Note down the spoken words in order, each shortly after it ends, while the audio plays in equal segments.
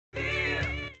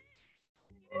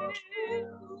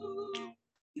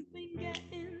You've been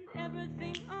getting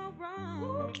everything all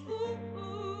wrong.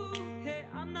 Hey,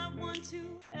 I'm not one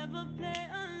to ever play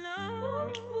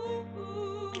alone.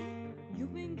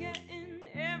 You've been getting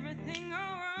everything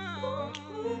all wrong.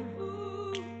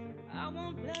 I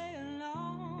won't play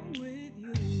along with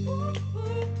you.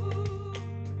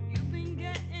 You've been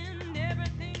getting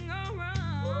everything all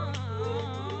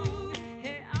wrong.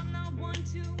 Hey, I'm not one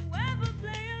to ever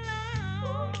play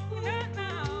along.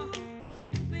 No.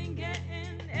 You've been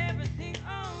getting everything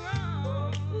all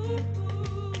wrong.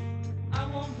 I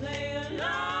won't play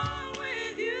along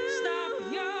with you. Stop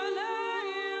your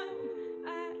lying.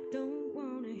 I don't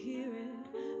want to hear it.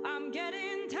 I'm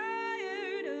getting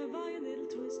tired of all your little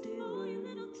twisted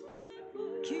words.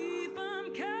 Keep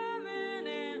on coming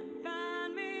and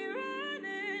find me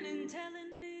running and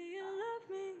telling me you love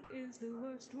me is the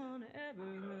worst one I ever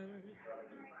heard.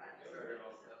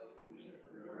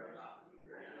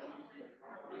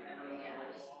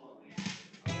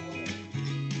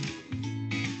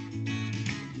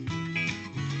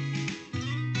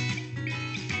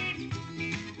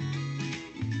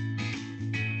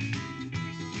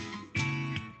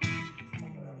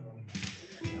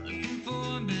 Looking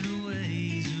for better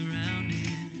ways around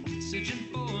it, searching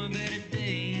for better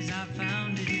days, I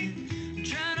found it. I'm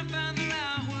trying to find the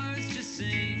right words to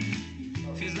sing.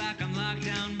 Feels like I'm locked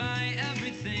down by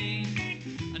everything.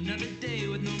 Another day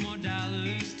with no more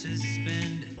dollars to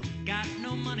spend. Got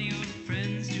no money or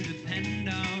friends to depend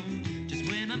on. Just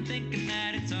when I'm thinking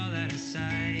that it's all out of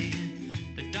sight,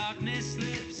 the darkness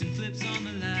slips and flips on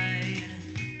the light.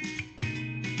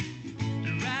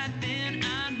 And right then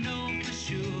I know for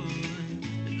sure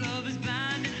that love is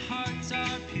blind and hearts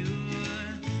are pure.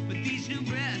 With each new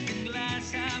breath and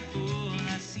glass half full,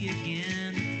 I see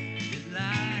again that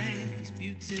life is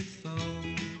beautiful.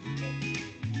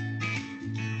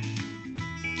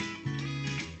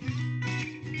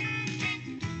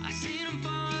 I've seen them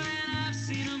fall and I've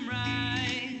seen them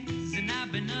rise, and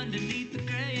I've been underneath the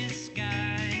grayest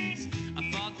skies. I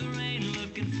fought the rain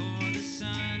looking for the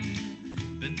sun,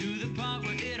 been through the part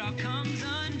where it all comes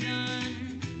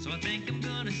undone. So I think I'm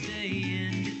gonna stay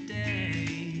in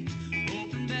today,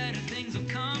 hoping better things will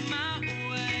come my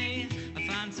way. I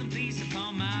find some peace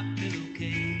upon my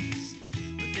pillowcase,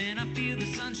 but then I feel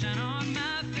the sunshine on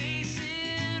my face,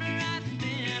 and right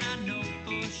then I know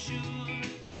for sure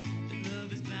that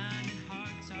love is blind and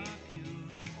hearts are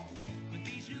pure. With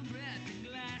each new breath and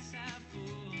glass half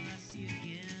full, I see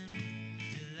again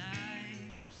that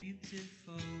life's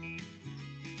beautiful.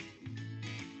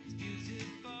 It's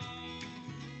beautiful.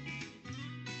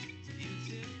 It's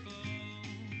beautiful.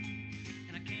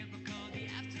 And I can't recall the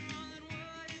after all and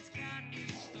what it's got in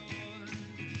store.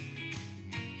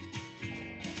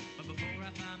 But before I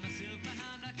find myself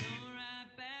behind, I come right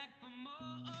back for more.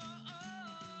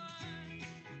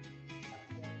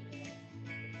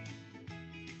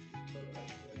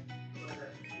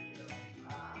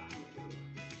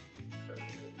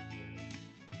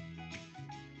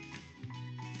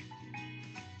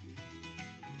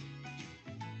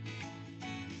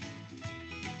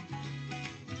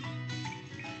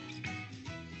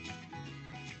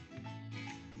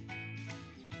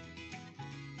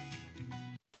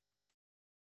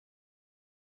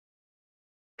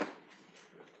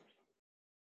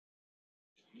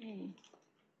 Okay.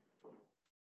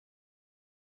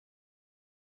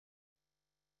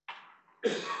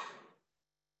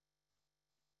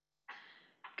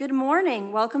 Good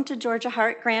morning. Welcome to Georgia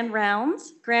Heart Grand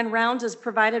Rounds. Grand Rounds is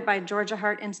provided by Georgia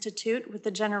Heart Institute with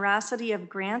the generosity of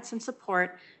grants and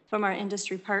support from our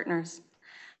industry partners.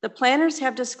 The planners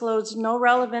have disclosed no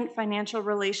relevant financial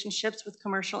relationships with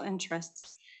commercial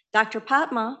interests. Dr.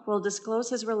 Popma will disclose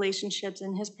his relationships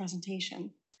in his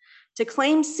presentation. To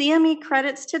claim CME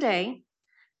credits today,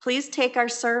 please take our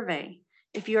survey.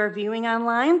 If you are viewing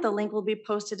online, the link will be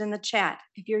posted in the chat.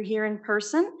 If you're here in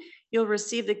person, you'll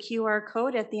receive the QR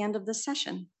code at the end of the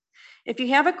session. If you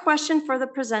have a question for the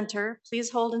presenter, please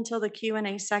hold until the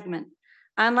Q&A segment.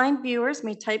 Online viewers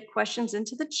may type questions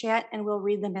into the chat and we'll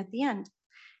read them at the end.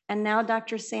 And now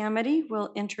Dr. Samity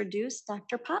will introduce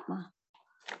Dr. Popma.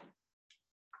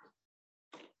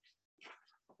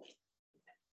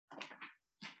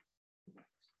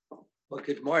 Well,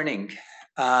 good morning.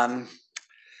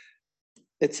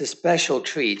 It's a special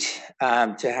treat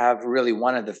to have really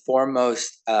one of the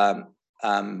foremost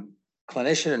clinician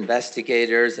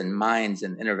investigators and minds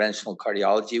in interventional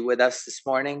cardiology with us this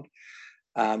morning.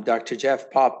 Dr.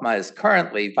 Jeff Popma is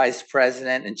currently Vice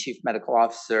President and Chief Medical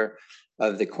Officer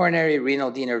of the Coronary,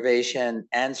 Renal Denervation,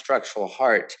 and Structural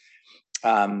Heart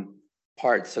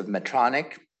parts of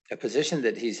Medtronic, a position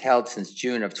that he's held since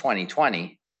June of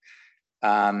 2020.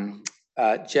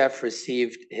 Jeff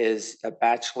received his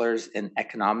bachelor's in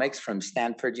economics from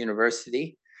Stanford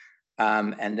University,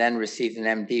 and then received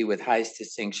an MD with highest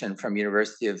distinction from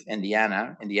University of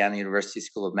Indiana University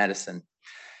School of Medicine.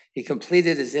 He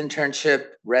completed his internship,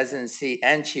 residency,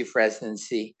 and chief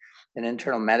residency in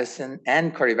internal medicine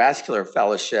and cardiovascular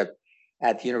fellowship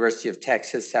at the University of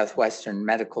Texas Southwestern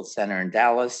Medical Center in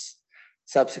Dallas.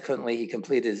 Subsequently, he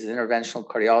completed his interventional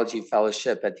cardiology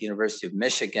fellowship at the University of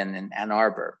Michigan in Ann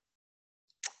Arbor.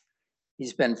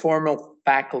 He's been formal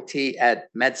faculty at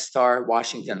MedStar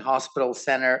Washington Hospital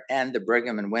Center and the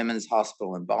Brigham and Women's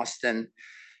Hospital in Boston.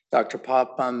 Dr.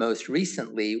 Popma most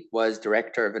recently was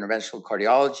Director of Interventional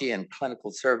Cardiology and Clinical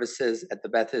Services at the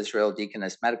Beth Israel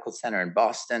Deaconess Medical Center in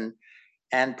Boston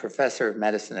and Professor of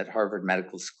Medicine at Harvard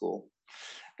Medical School.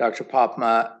 Dr.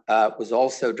 Popma was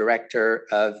also Director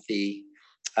of the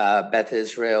Beth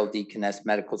Israel Deaconess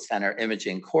Medical Center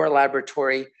Imaging Core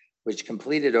Laboratory, which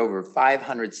completed over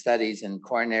 500 studies in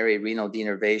coronary renal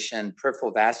denervation,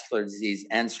 peripheral vascular disease,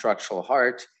 and structural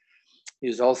heart.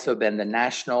 He's also been the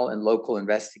national and local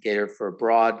investigator for a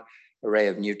broad array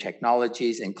of new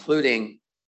technologies, including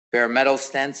bare metal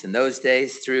stents in those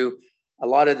days through a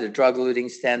lot of the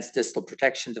drug-eluting stents, distal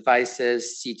protection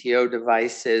devices, CTO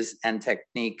devices, and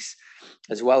techniques,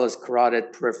 as well as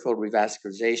carotid peripheral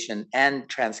revascularization and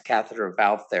transcatheter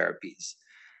valve therapies.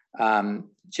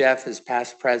 Jeff is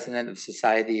past president of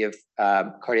Society of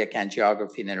Cardiac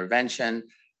Angiography and Intervention,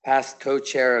 past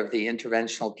co-chair of the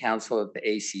Interventional Council of the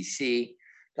ACC.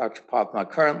 Dr. Popma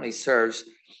currently serves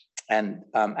and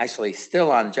actually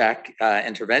still on JAC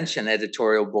Intervention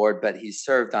editorial board, but he's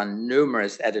served on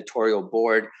numerous editorial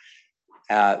boards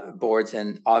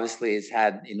and obviously has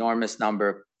had enormous number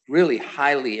of really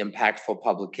highly impactful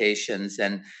publications.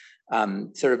 And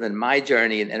sort of in my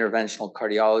journey in interventional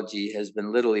cardiology has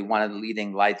been literally one of the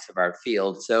leading lights of our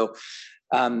field. So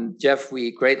Jeff,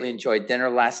 we greatly enjoyed dinner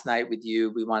last night with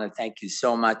you. We want to thank you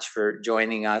so much for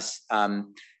joining us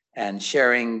and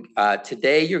sharing.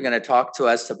 Today, you're going to talk to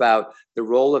us about the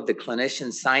role of the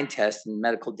clinician-scientist in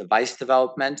medical device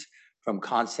development from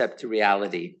concept to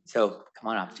reality. So come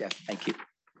on up, Jeff. Thank you.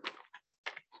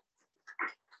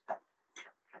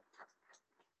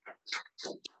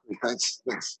 Thanks.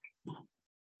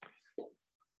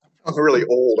 I'm really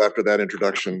old after that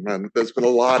introduction, and there's been a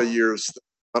lot of years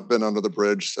I've been under the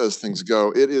bridge as things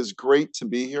go. It is great to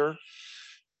be here.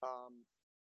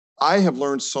 I have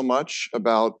learned so much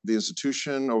about the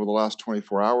institution over the last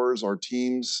 24 hours. Our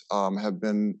teams have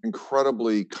been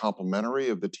incredibly complimentary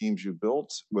of the teams you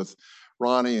built with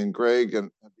Ronnie and Greg and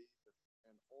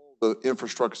all the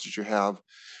infrastructures that you have.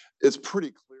 It's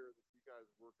pretty clear that you guys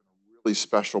work in a really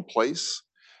special place,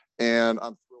 and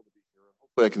I'm thrilled to be here.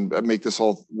 Hopefully I can make this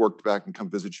all work back and come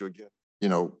visit you again,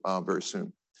 very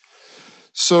soon.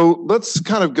 So let's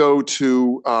kind of go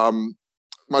to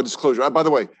my disclosure. By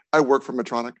the way, I work for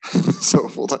Medtronic, so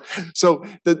full time. So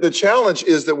the challenge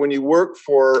is that when you work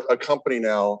for a company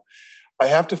now, I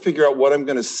have to figure out what I'm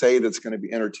going to say that's going to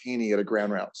be entertaining at a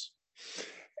grand rounds.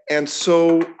 And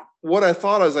so what I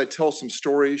thought is I'd tell some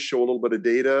stories, show a little bit of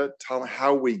data, tell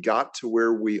how we got to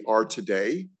where we are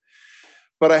today.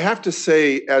 But I have to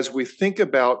say, as we think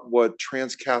about what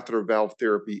transcatheter valve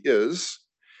therapy is,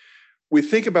 we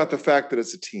think about the fact that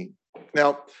it's a team.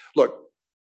 Now, look,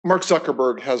 Mark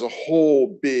Zuckerberg has a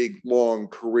whole big, long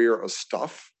career of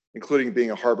stuff, including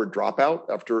being a Harvard dropout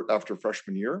after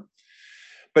freshman year.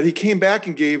 But he came back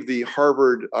and gave the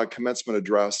Harvard commencement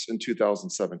address in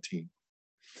 2017.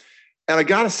 And I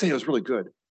got to say, it was really good.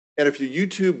 And if you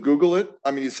YouTube, Google it,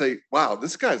 you say, wow,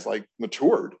 this guy's like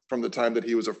matured from the time that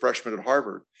he was a freshman at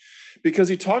Harvard. Because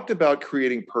he talked about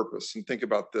creating purpose, and think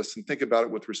about this, and think about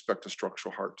it with respect to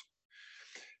structural heart.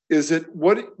 Is it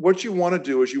what you want to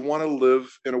do is you want to live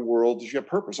in a world that you have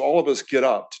purpose. All of us get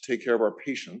up to take care of our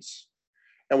patients,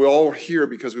 and we all are here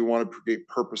because we want to create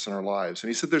purpose in our lives. And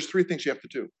he said there's three things you have to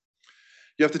do.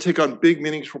 You have to take on big,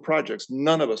 meaningful projects.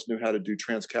 None of us knew how to do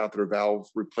transcatheter valve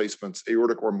replacements,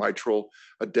 aortic or mitral,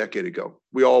 a decade ago.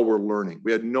 We all were learning.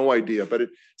 We had no idea, but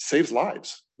it saves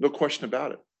lives, no question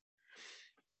about it.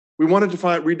 We wanted to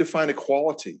redefine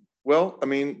equality. Well,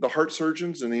 the heart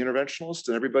surgeons and the interventionalists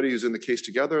and everybody who's in the case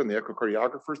together and the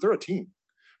echocardiographers, they're a team,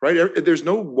 right? There's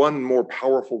no one more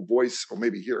powerful voice, or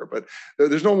maybe here, but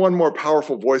there's no one more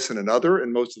powerful voice than another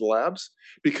in most of the labs,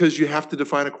 because you have to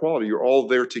define equality. You're all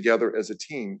there together as a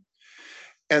team.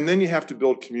 And then you have to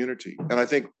build community. And I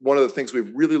think one of the things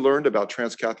we've really learned about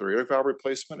transcatheter aortic valve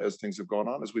replacement as things have gone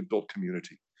on is we built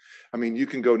community. You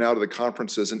can go now to the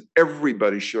conferences and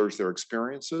everybody shares their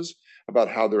experiences about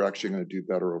how they're actually going to do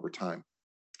better over time.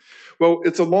 Well,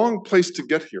 it's a long place to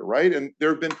get here, right? And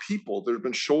there have been people, there have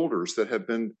been shoulders that have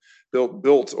been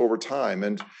built over time.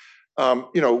 And,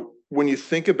 when you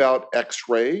think about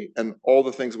X-ray and all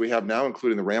the things we have now,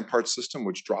 including the Rampart system,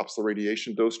 which drops the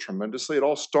radiation dose tremendously, it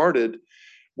all started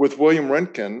with William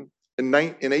Röntgen in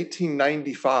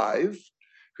 1895,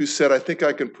 who said, I think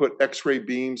I can put X-ray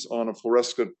beams on a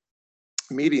fluorescent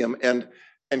medium and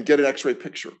get an X-ray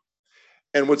picture.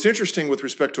 And what's interesting with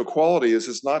respect to equality is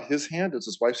it's not his hand, it's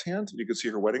his wife's hand. You can see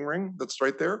her wedding ring that's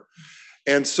right there.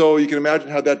 And so you can imagine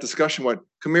how that discussion went.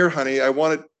 Come here, honey, I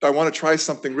want to try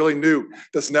something really new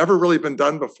that's never really been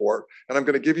done before. And I'm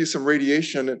going to give you some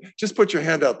radiation and just put your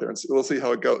hand out there and we'll see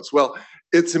how it goes. Well,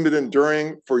 it's been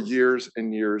enduring for years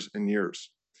and years and years.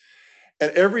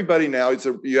 And everybody now,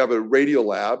 you have a radial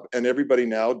lab, and everybody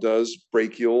now does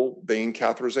brachial vein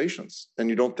catheterizations.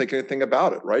 And you don't think anything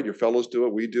about it, right? Your fellows do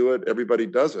it, we do it, everybody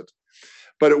does it.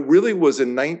 But it really was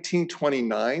in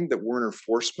 1929 that Werner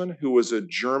Forssmann, who was a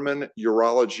German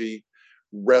urology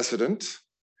resident,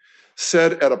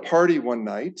 said at a party one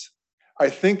night, I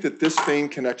think that this vein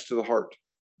connects to the heart.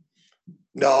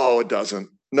 No, it doesn't.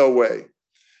 No way.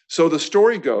 So the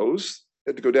story goes,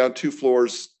 had to go down 2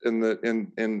 floors in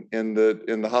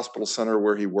the hospital center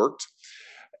where he worked,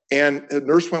 and a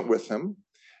nurse went with him,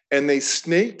 and they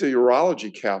snaked a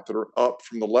urology catheter up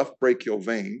from the left brachial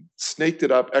vein, snaked it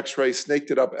up, X-ray,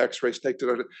 snaked it up, X-ray, snaked it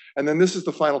up, and then this is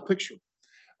the final picture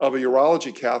of a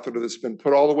urology catheter that's been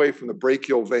put all the way from the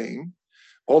brachial vein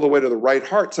all the way to the right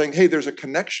heart, saying, hey, there's a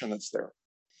connection that's there.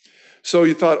 So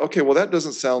you thought, okay, well, that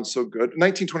doesn't sound so good.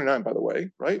 1929, by the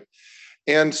way, right?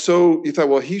 And so you thought,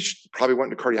 well, he probably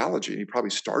went into cardiology and he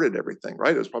probably started everything,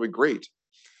 right? It was probably great.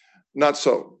 Not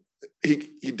so. He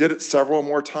did it several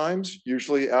more times,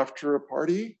 usually after a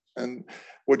party, and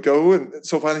would go. And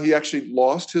so finally, he actually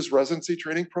lost his residency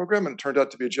training program and turned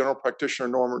out to be a general practitioner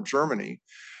in Northern Germany.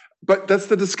 But that's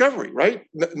the discovery, right?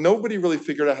 Nobody really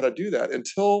figured out how to do that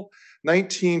until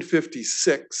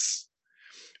 1956,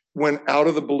 when out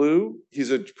of the blue, he's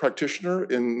a practitioner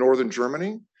in Northern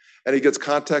Germany. And he gets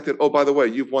contacted, oh, by the way,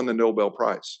 you've won the Nobel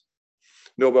Prize.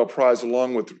 Nobel Prize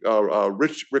along with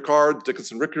Rickard,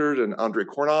 Dickinson-Rickard, and Andre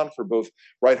Cornon for both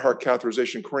right heart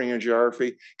catheterization, coronary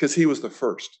angiography, because he was the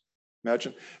first.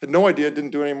 Imagine. Had no idea,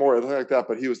 didn't do any more, anything like that,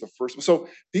 but he was the first. So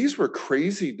these were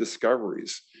crazy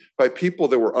discoveries by people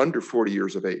that were under 40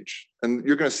 years of age. And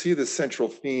you're going to see this central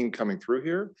theme coming through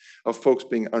here of folks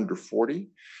being under 40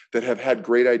 that have had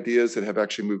great ideas that have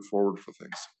actually moved forward for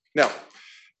things. Now,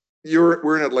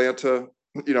 we're in Atlanta,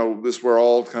 this is where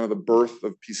all kind of the birth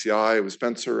of PCI with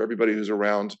Spencer, everybody who's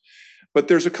around. But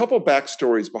there's a couple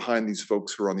backstories behind these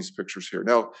folks who are on these pictures here.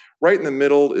 Now, right in the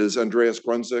middle is Andreas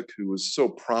Grunzik, who was so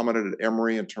prominent at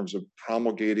Emory in terms of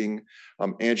promulgating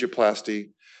angioplasty.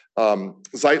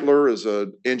 Zeitler is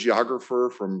an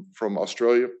angiographer from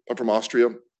Austria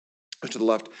to the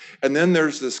left. And then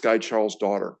there's this guy, Charles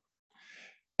Daughter.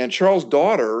 And Charles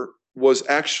Daughter was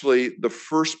actually the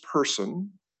first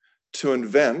person to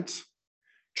invent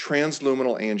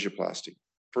transluminal angioplasty,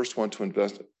 first one to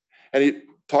invent it. And he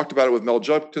talked about it with Mel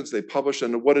Judkins, they published,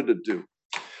 and what did it do?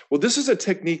 Well, this is a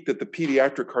technique that the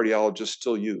pediatric cardiologists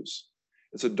still use.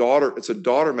 It's a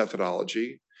daughter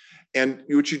methodology. And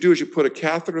what you do is you put a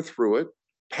catheter through it,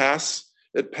 pass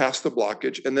the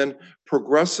blockage, and then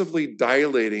progressively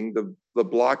dilating the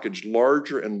blockage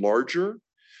larger and larger,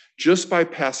 just by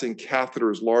passing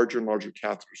catheters, larger and larger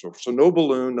catheters. So no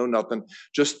balloon, no nothing,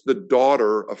 just the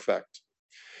daughter effect.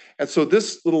 And so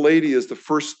this little lady is the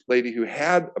first lady who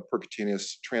had a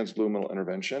percutaneous transluminal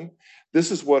intervention. This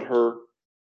is what her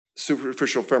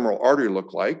superficial femoral artery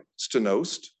looked like,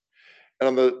 stenosed. And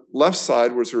on the left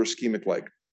side was her ischemic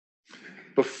leg,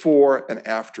 before and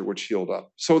after, which healed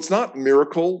up. So it's not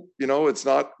miracle, it's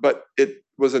not, but it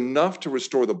was enough to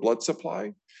restore the blood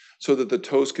supply so that the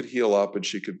toes could heal up and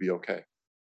she could be okay.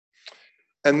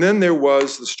 And then there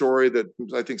was the story that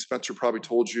I think Spencer probably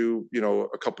told you,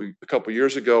 a couple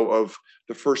years ago, of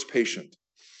the first patient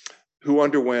who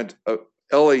underwent a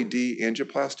LAD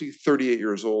angioplasty, 38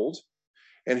 years old,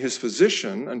 and his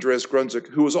physician, Andreas Grunzik,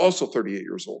 who was also 38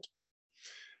 years old.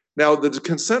 Now, the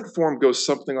consent form goes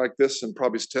something like this, and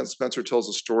probably Spencer tells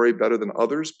the story better than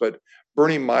others, but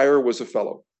Bernie Meyer was a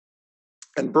fellow.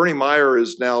 And Bernie Meyer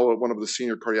is now one of the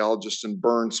senior cardiologists in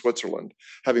Bern, Switzerland,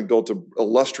 having built an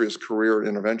illustrious career in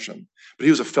intervention. But he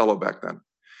was a fellow back then.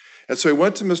 And so he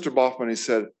went to Mr. Baughman and he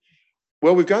said,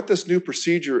 well, we've got this new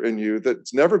procedure in you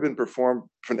that's never been performed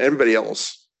from anybody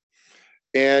else.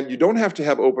 And you don't have to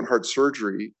have open heart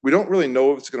surgery. We don't really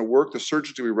know if it's going to work. The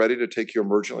surgeon's going to be ready to take you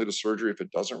emergently to surgery if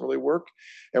it doesn't really work.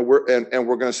 And we're going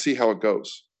to see how it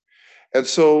goes. And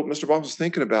so Mr. Bob was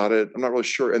thinking about it. I'm not really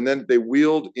sure. And then they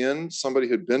wheeled in somebody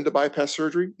who'd been to bypass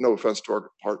surgery. No offense to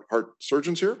our heart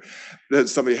surgeons here. That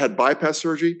somebody had bypass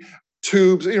surgery,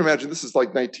 tubes. You know, imagine this is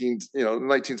like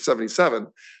 1977.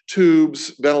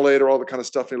 Tubes, ventilator, all the kind of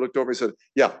stuff. And he looked over and he said,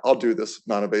 "Yeah, I'll do this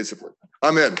non-invasively.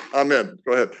 I'm in.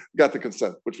 Go ahead." Got the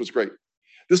consent, which was great.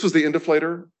 This was the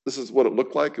indiflator. This is what it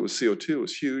looked like. It was CO2. It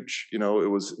was huge. You know, it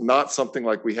was not something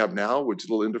like we have now, which is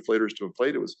little indiflators to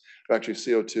inflate. It was actually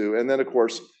CO2. And then, of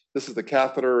course, this is the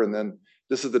catheter, and then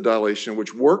this is the dilation,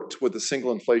 which worked with a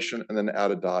single inflation and then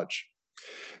added Dodge.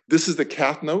 This is the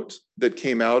cath note that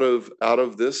came out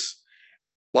of this.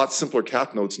 A lot simpler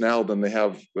cath notes now than they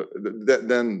have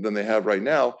than they have right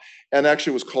now, and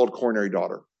actually was called coronary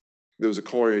daughter. There was a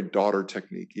coronary daughter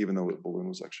technique, even though a balloon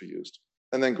was actually used.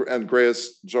 And then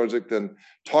Andreas Zorzik then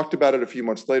talked about it a few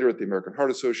months later at the American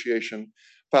Heart Association,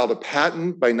 filed a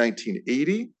patent by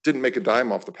 1980, didn't make a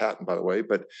dime off the patent, by the way,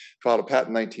 but filed a patent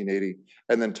in 1980,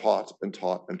 and then taught and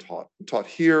taught and taught. And taught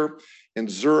here in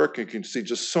Zurich. You can see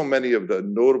just so many of the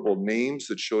notable names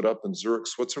that showed up in Zurich,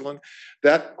 Switzerland.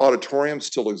 That auditorium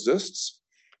still exists.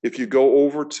 If you go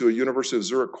over to a University of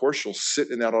Zurich course, you'll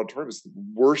sit in that auditorium. It's the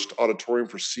worst auditorium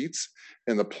for seats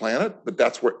in the planet, but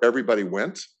that's where everybody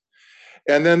went.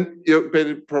 And then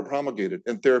it promulgated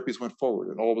and therapies went forward.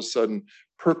 And all of a sudden,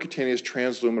 percutaneous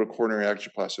transluminal coronary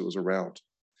angioplasty was around.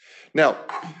 Now,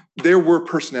 there were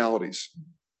personalities.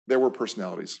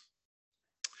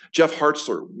 Jeff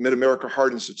Hartzler, Mid-America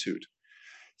Heart Institute.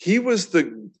 He was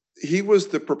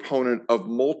the proponent of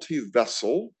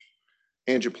multi-vessel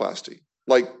angioplasty.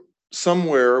 Like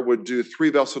somewhere would do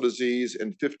 3-vessel disease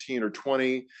and 15 or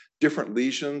 20 different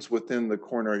lesions within the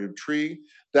coronary tree.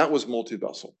 That was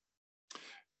multi-vessel.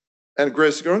 And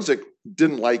Gornzik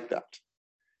didn't like that.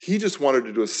 He just wanted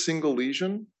to do a single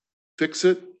lesion, fix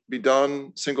it, be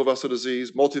done, single vessel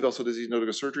disease, multi-vessel disease, no to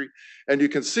go surgery. And you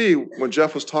can see when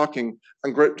Jeff was talking,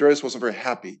 Andreas wasn't very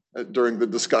happy during the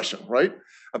discussion, right,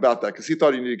 about that, because he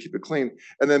thought he needed to keep it clean.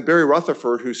 And then Barry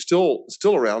Rutherford, who's still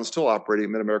around, still operating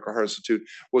at Mid-America Heart Institute,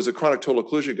 was a chronic total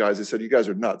occlusion guy. He said, "You guys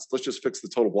are nuts. Let's just fix the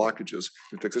total blockages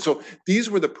and fix it." So these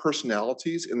were the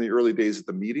personalities in the early days at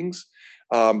the meetings.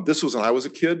 This was when I was a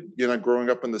kid, growing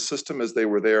up in the system as they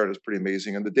were there, and it was pretty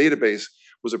amazing. And the database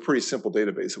was a pretty simple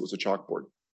database. It was a chalkboard.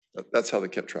 That's how they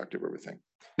kept track of everything.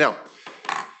 Now,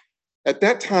 at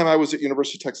that time, I was at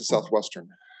University of Texas Southwestern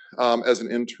as an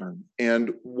intern.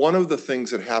 And one of the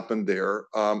things that happened there,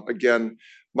 again,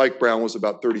 Mike Brown was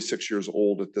about 36 years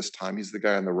old at this time. He's the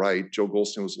guy on the right. Joe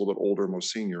Goldstein was a little bit older, more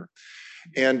senior.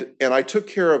 And I took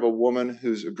care of a woman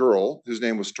who's a girl whose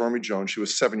name was Stormy Jones. She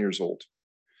was 7 years old.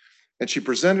 And she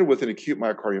presented with an acute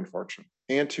myocardial infarction,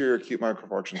 anterior acute myocardial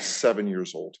infarction, 7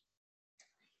 years old.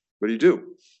 What do you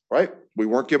do, right? We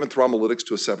weren't giving thrombolytics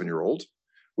to a 7-year-old.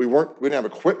 We didn't have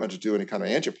equipment to do any kind of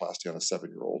angioplasty on a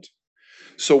 7-year-old.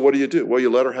 So what do? Well, you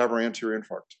let her have her anterior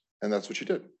infarct, and that's what she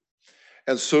did.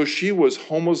 And so she was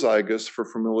homozygous for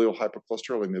familial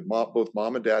hypercholesterolemia. Both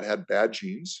mom and dad had bad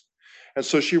genes. And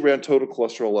so she ran total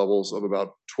cholesterol levels of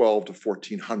about 12 to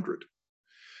 1400.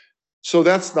 So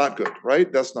that's not good,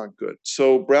 right? That's not good.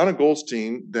 So Brown and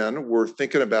Goldstein then were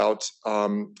thinking about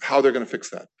how they're going to fix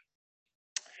that.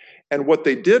 And what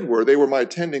they did they were my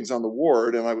attendings on the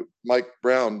ward, and Mike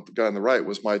Brown, the guy on the right,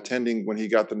 was my attending when he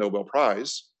got the Nobel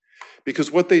Prize. Because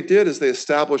what they did is they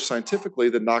established scientifically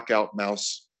the knockout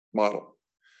mouse model.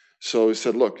 So he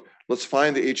said, look, let's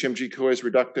find the HMG-CoAs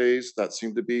reductase. That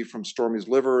seemed to be from Stormy's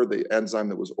liver, the enzyme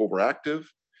that was overactive.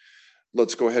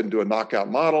 Let's go ahead and do a knockout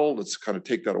model. Let's kind of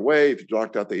take that away. If you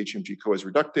knocked out the HMG-CoAs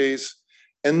reductase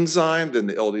enzyme, then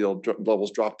the LDL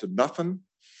levels drop to nothing.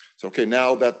 So, okay,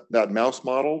 now that mouse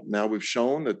model, now we've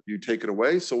shown that you take it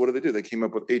away. So what do? They came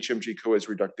up with HMG-CoAs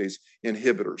reductase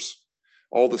inhibitors.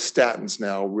 All the statins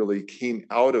now really came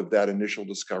out of that initial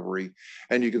discovery.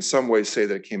 And you can some ways say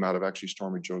that it came out of actually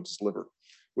Stormy Jones's liver,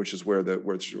 which is where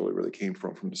it's really came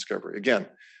from discovery. Again,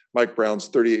 Mike Brown's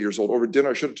 38 years old. Over dinner,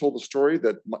 I should have told the story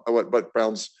that what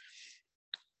Brown's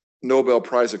Nobel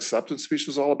Prize acceptance speech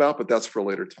was all about, but that's for a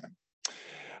later time.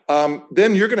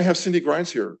 Then you're going to have Cindy Grimes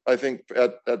here, I think,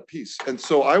 at Peace. And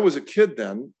so I was a kid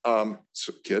then, quote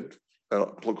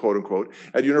unquote,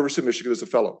 at University of Michigan as a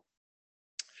fellow.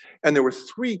 And there were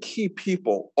 3 key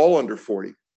people, all under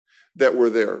 40, that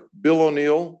were there: Bill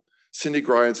O'Neill, Cindy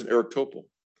Grimes, and Eric Topol.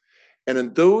 And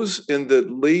in the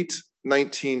late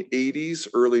 1980s,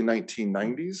 early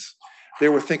 1990s, they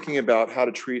were thinking about how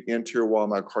to treat anterior wall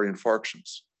myocardial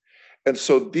infarctions. And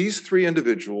so these 3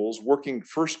 individuals, working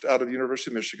first out of the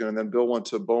University of Michigan, and then Bill went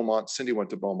to Beaumont, Cindy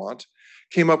went to Beaumont,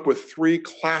 came up with 3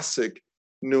 classic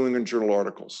New England Journal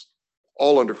articles,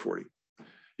 all under 40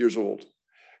 years old.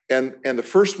 And the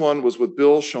first one was with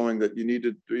Bill showing that you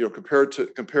needed, compared to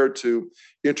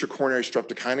intracoronary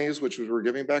streptokinase, which we were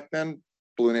giving back then,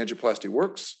 balloon angioplasty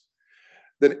works.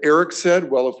 Then Eric said,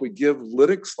 well, if we give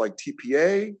lytics like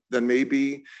TPA, then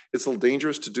maybe it's a little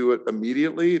dangerous to do it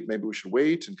immediately. Maybe we should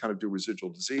wait and kind of do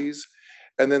residual disease.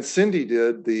 And then Cindy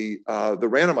did the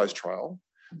randomized trial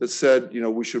that said,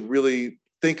 we should really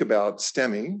think about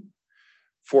STEMI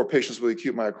for patients with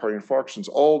acute myocardial infarctions,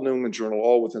 all New England Journal,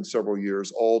 all within several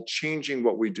years, all changing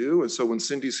what we do. And so when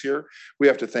Cindy's here, we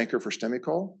have to thank her for STEMI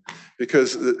call,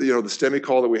 because the STEMI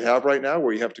call that we have right now,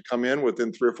 where you have to come in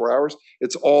within 3 or 4 hours,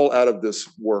 it's all out of this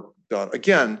work done,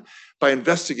 again, by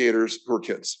investigators who are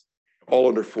kids, all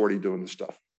under 40 doing this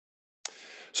stuff.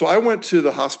 So I went to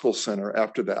the hospital center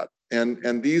after that,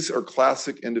 and these are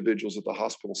classic individuals at the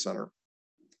hospital center.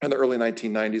 In the early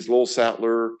 1990s, Lowell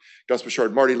Sattler, Gus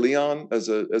Bouchard, Marty Leon as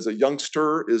a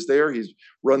youngster is there. He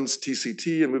runs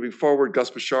TCT and moving forward. Gus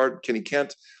Bouchard, Kenny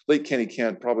Kent, late Kenny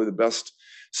Kent, probably the best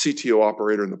CTO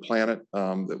operator in the planet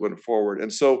that went forward.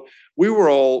 And so we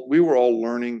were all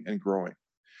learning and growing.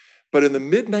 But in the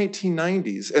mid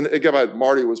 1990s, and again,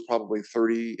 Marty was probably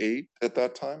 38 at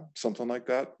that time, something like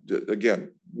that.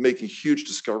 Again, making huge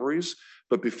discoveries.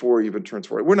 But before he even turns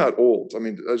 40, we're not old. I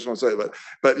mean, I just want to say,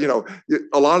 but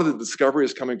a lot of the discovery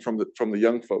is coming from the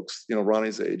young folks,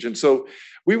 Ronnie's age. And so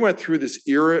we went through this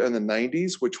era in the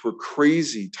 90s, which were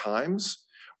crazy times,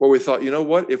 where we thought,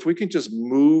 what, if we can just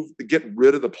get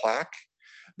rid of the plaque,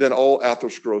 then all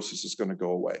atherosclerosis is going to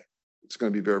go away. It's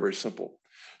going to be very, very simple.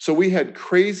 So we had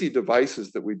crazy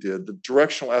devices that we did, the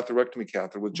directional atherectomy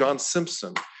catheter with John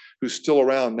Simpson, who's still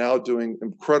around now doing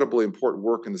incredibly important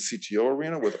work in the CTO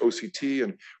arena with OCT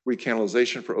and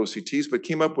recanalization for OCTs, but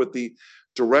came up with the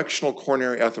directional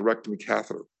coronary atherectomy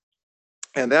catheter.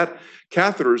 And that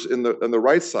catheter's on the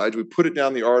right side, we put it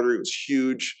down the artery, it was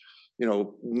huge,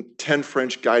 10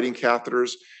 French guiding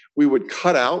catheters. We would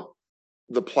cut out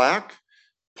the plaque,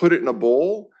 put it in a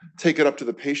bowl, take it up to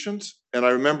the patient. And I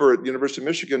remember at the University of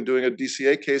Michigan doing a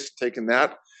DCA case, taking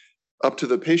that up to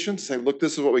the patient, saying, look,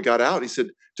 this is what we got out. He said,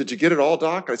 did you get it all,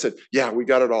 doc? I said, yeah, we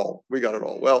got it all. We got it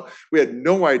all. Well, we had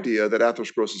no idea that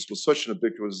atherosclerosis was such an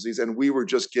ubiquitous disease, and we were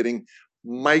just getting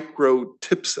micro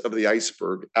tips of the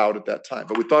iceberg out at that time,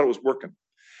 but we thought it was working.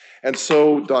 And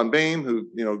so Don Bain, who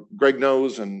Greg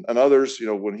knows, and others,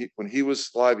 when he was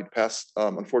alive, he passed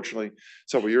unfortunately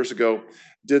several years ago,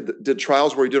 did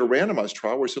trials where he did a randomized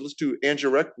trial where he said, let's do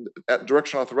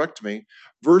directional atherectomy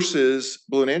versus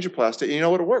balloon angioplasty. And you know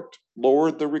what? It worked.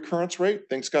 Lowered the recurrence rate.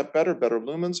 Things got better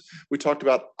lumens. We talked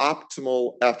about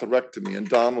optimal atherectomy, and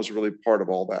Don was really part of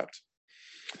all that.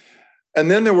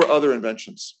 And then there were other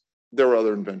inventions.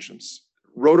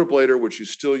 Rotablator, which you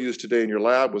still use today in your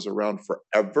lab, was around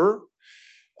forever.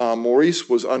 Maurice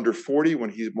was under 40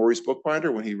 Maurice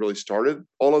Bookbinder, when he really started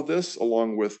all of this,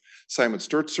 along with Simon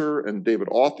Sturzer and David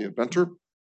Auth, the inventor.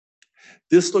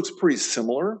 This looks pretty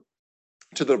similar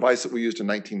to the device that we used in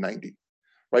 1990,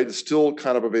 right? It's still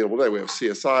kind of available today. We have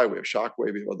CSI, we have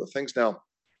Shockwave, we have other things now,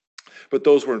 but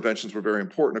those inventions were very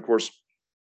important. Of course,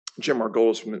 Jim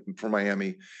Margolis from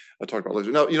Miami, I talked about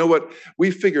later. Now, you know what?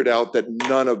 We figured out that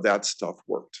none of that stuff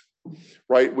worked,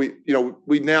 right? We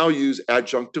now use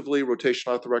adjunctively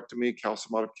rotational atherectomy,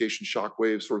 calcium modification,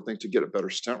 shockwave sort of things to get a better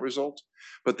stent result,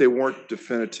 but they weren't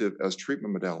definitive as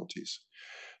treatment modalities.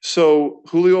 So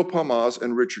Julio Palmaz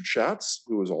and Richard Schatz,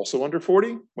 who was also under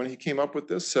 40 when he came up with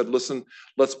this, said, listen,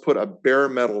 let's put a bare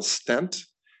metal stent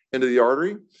into the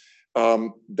artery.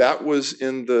 That was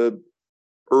in the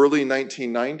early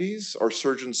 1990s. Our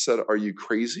surgeons said, are you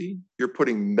crazy? You're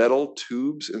putting metal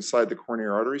tubes inside the coronary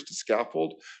arteries to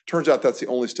scaffold. Turns out that's the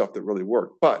only stuff that really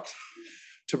worked. But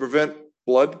to prevent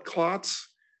blood clots,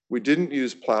 we didn't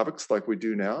use Plavix like we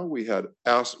do now. We had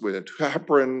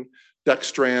heparin,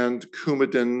 dextran,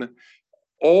 Coumadin,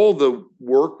 all the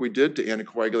work we did to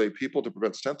anticoagulate people to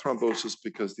prevent stent thrombosis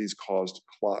because these caused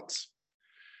clots.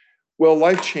 Well,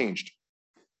 life changed.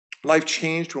 Life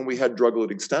changed when we had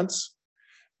drug-eluting stents.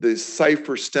 The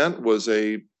Cypher stent was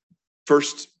a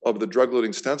first of the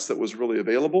drug-eluting stents that was really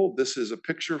available. This is a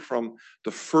picture from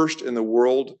the first in the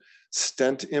world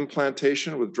stent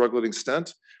implantation with drug-eluting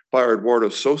stent by Eduardo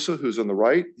Sosa, who's on the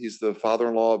right. He's the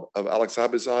father-in-law of Alex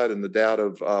Abizad and the dad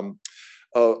of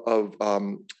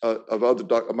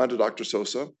Dr.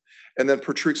 Sosa. And then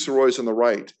Patrick Soroy's on the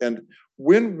right. And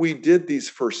when we did these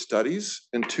first studies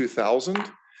in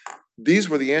 2000, these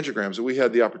were the angiograms, and we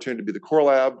had the opportunity to be the core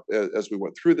lab as we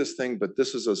went through this thing, but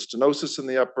this is a stenosis in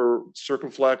the upper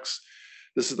circumflex.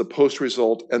 This is the post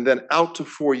result, and then out to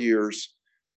 4 years,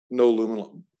 no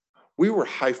lumen. we were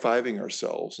high-fiving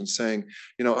ourselves and saying,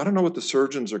 you know, I don't know what the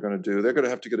surgeons are going to do. They're going to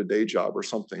have to get a day job or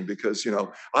something because, you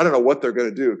know, I don't know what they're going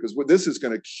to do because this is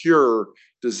going to cure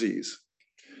disease.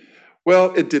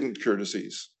 Well, it didn't cure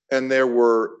disease. And there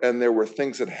were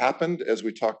things that happened as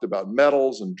we talked about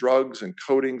metals and drugs and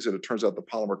coatings, and it turns out the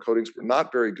polymer coatings were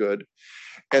not very good.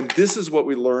 And this is what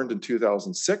we learned in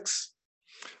 2006.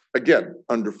 Again,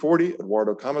 under 40,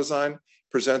 Eduardo Camazine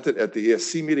presented at the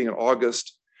ESC meeting in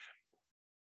August.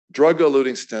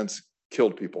 Drug-eluting stents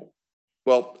killed people.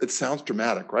 Well, it sounds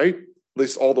dramatic, right? At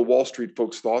least all the Wall Street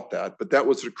folks thought that, but that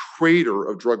was a crater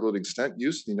of drug-eluting stent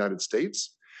use in the United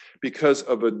States because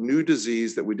of a new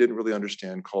disease that we didn't really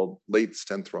understand called late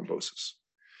stent thrombosis.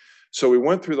 So we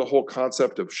went through the whole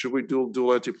concept of should we do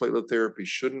dual antiplatelet therapy?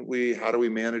 Shouldn't we? How do we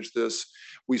manage this?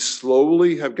 We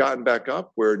slowly have gotten back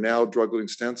up where now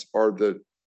drug-eluting stents are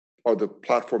the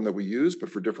platform that we use, but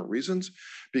for different reasons.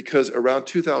 Because around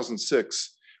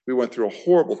 2006, we went through a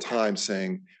horrible time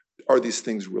saying, are these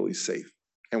things really safe?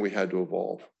 And we had to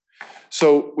evolve.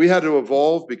 So we had to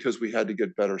evolve because we had to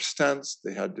get better stents.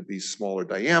 They had to be smaller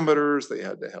diameters. They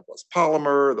had to have less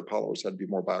polymer. The polymers had to be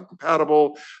more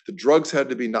biocompatible. The drugs had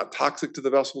to be not toxic to the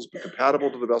vessels, but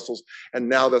compatible to the vessels. And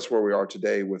now that's where we are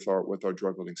today with our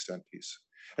drug-eluting stent piece.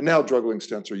 And now drug-eluting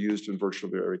stents are used in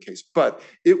virtually every case. But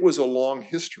it was a long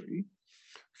history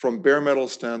from bare metal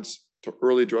stents to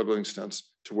early drug-eluting stents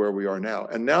to where we are now.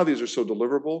 And now these are so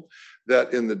deliverable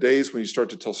that in the days when you start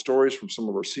to tell stories from some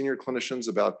of our senior clinicians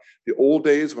about the old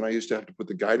days when I used to have to put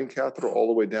the guiding catheter all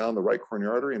the way down the right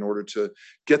coronary artery in order to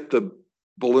get the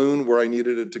balloon where I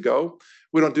needed it to go,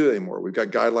 we don't do that anymore. We've got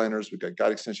guide liners, we've got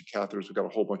guide extension catheters, we've got a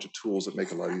whole bunch of tools that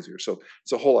make it a lot easier. So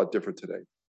it's a whole lot different today.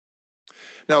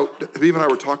 Now, Habib and I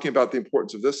were talking about the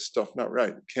importance of this stuff. Not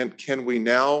right. Can we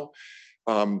now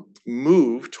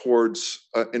move towards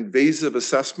invasive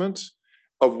assessment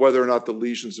of whether or not the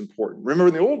lesion's important? Remember,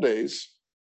 in the old days,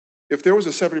 if there was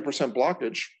a 70%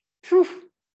 blockage, whew,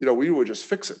 you know, we would just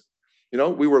fix it. You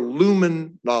know, we were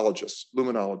luminologists.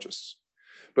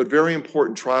 But very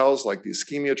important trials like the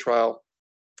ischemia trial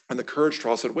and the courage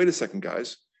trial said, wait a second,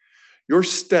 guys, your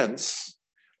stents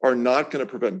are not going to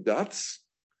prevent deaths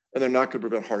and they're not going to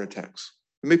prevent heart attacks.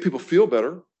 They make people feel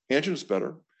better, angina's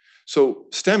better. So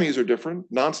STEMIs are different,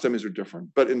 non-STEMIs are different,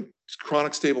 but in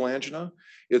chronic stable angina,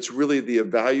 it's really the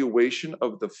evaluation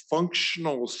of the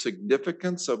functional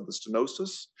significance of the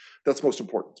stenosis that's most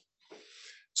important.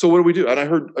 So what do we do? And I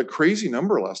heard a crazy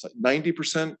number last night,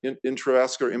 90%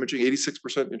 intravascular imaging,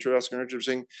 86% intravascular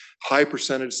imaging, high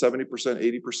percentage, 70%,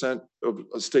 80%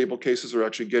 of stable cases are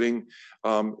actually getting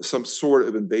some sort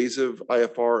of invasive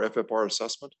IFR, FFR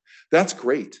assessment. That's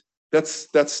great. That's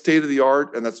state of the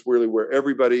art, and that's really where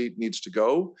everybody needs to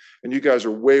go. And you guys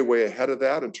are way, way ahead of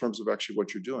that in terms of actually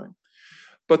what you're doing.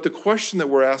 But the question that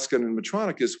we're asking in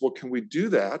Medtronic is, well, can we do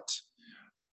that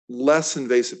less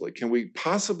invasively? Can we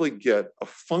possibly get a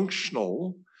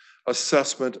functional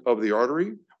assessment of the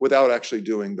artery without actually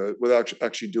doing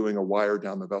a wire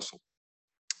down the vessel?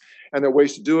 And there are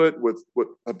ways to do it with what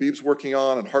Habib's working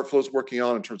on and HeartFlow's working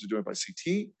on in terms of doing it by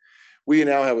CT. We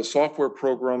now have a software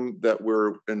program that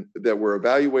we're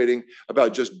evaluating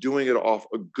about just doing it off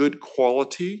a good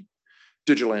quality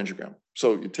digital angiogram.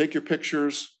 So you take your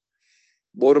pictures,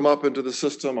 load them up into the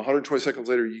system. 120 seconds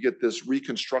later, you get this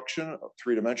reconstruction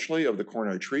three-dimensionally of the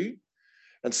coronary tree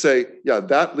and say, yeah,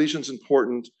 that lesion's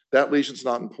important. That lesion's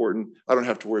not important. I don't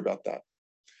have to worry about that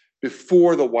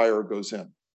before the wire goes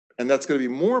in. And that's going to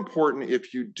be more important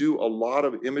if you do a lot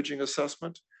of imaging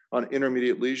assessment on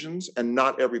intermediate lesions, and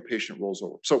not every patient rolls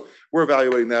over. So we're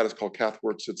evaluating that. It's called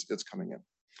CathWorks. It's coming in.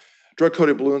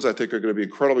 Drug-coated balloons, I think, are going to be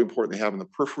incredibly important. They have in the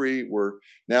periphery. We're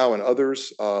now, and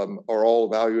others are all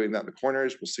evaluating that in the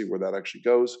coronaries. We'll see where that actually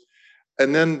goes.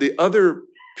 And then the other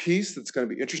piece that's going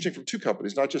to be interesting from two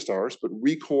companies, not just ours, but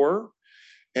Recor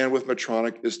and with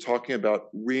Medtronic, is talking about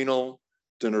renal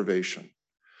denervation,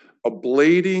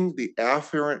 ablating the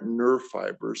afferent nerve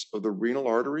fibers of the renal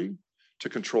artery to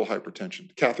control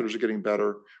hypertension. Catheters are getting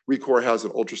better. Recor has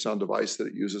an ultrasound device that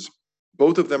it uses.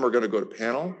 Both of them are going to go to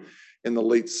panel in the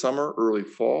late summer, early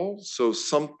fall. So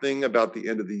something about the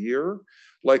end of the year,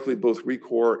 likely both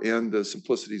Recor and the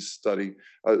Simplicity study,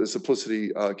 the Simplicity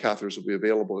catheters will be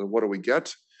available. And what do we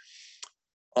get?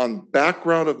 On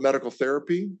background of medical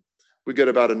therapy, we get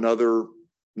about another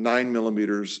 9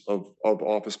 millimeters of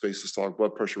office-based systolic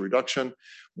blood pressure reduction.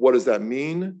 What does that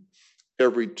mean?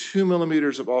 Every 2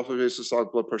 millimeters of office-based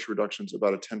systolic blood pressure reduction is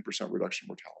about a 10% reduction in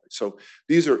mortality. So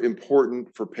these are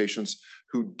important for patients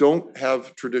who don't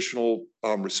have traditional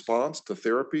response to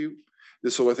therapy.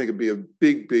 This will, I think, be a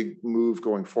big, big move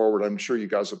going forward. I'm sure you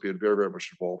guys will be very, very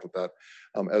much involved with that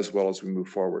as well as we move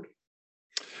forward.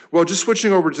 Well, just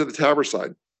switching over to the TAVR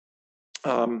side.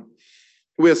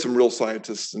 We had some real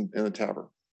scientists in the TAVR.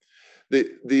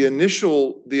 The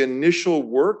initial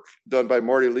work done by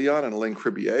Marty Leon and Elaine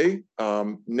Cribier,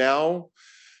 now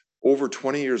over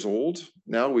 20 years old.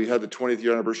 Now we had the 20th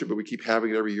year anniversary, but we keep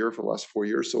having it every year for the last 4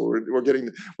 years. So we're getting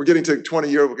to 20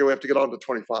 years. We have to get on to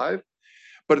 25.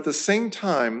 But at the same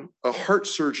time, a heart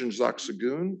surgeon, Jacques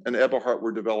Sagoon, and Eberhard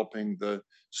were developing the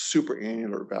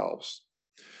supraannular valves.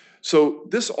 So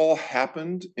this all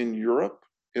happened in Europe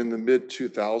in the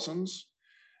mid-2000s.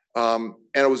 And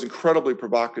it was incredibly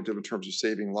provocative in terms of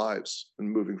saving lives and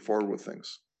moving forward with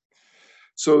things.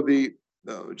 So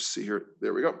let's see here.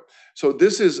 There we go. So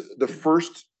this is the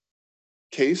first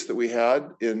case that we had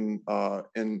in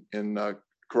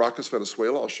Caracas,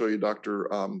 Venezuela. I'll show you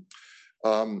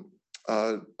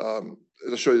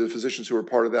I'll show you the physicians who were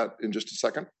part of that in just a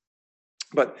second.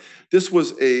 But this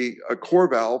was a core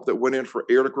valve that went in for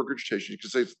aortic regurgitation. You can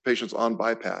say the patient's on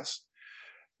bypass.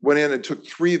 Went in and took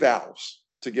 3 valves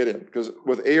to get in, because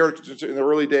with aortic in the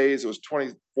early days, it was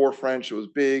 24 French. It was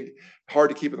big, hard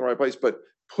to keep in the right place. But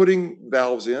putting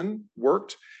valves in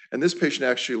worked. And this patient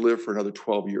actually lived for another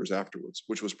 12 years afterwards,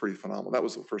 which was pretty phenomenal. That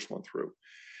was the first one through.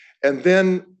 And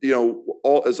then, you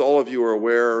know, as all of you are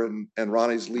aware, and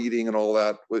Ronnie's leading and all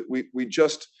that,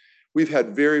 we've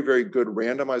had very, very good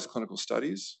randomized clinical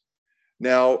studies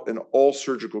now in all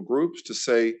surgical groups to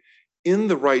say in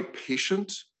the right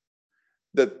patient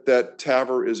that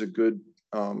TAVR is a good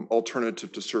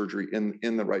alternative to surgery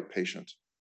in the right patient.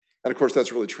 And of course,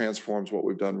 that's really transforms what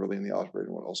we've done really in the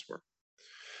operating room elsewhere.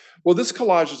 Well, this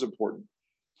collage is important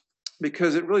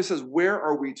because it really says, where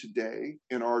are we today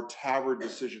in our TAVR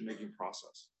decision-making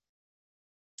process?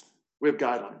 We have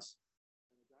guidelines.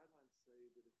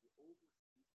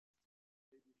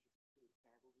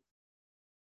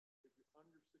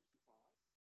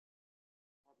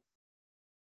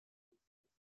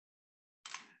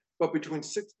 But between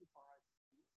 65,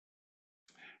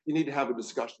 you need to have a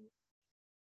discussion.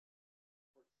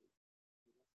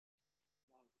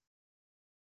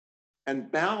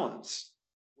 And balance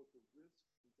what the risk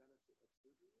and benefit of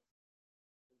surgery is,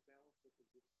 and balance what the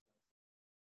risk and benefit.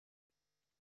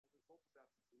 As a result of that,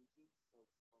 the ages of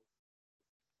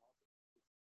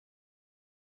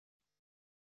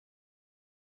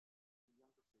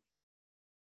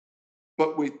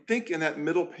but we think in that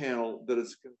middle panel that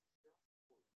it's going to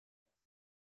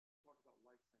talk about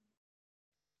lifetime.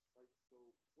 Right?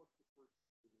 So what's the first?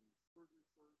 Surgery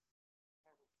first,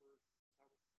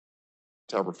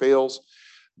 TAVR fails.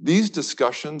 These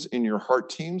discussions in your heart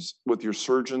teams with your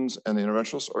surgeons and the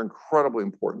interventionalists are incredibly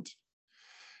important.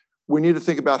 We need to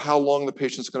think about how long the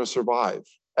patient's going to survive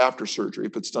after surgery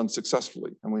if it's done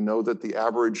successfully. And we know that the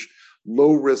average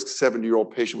low-risk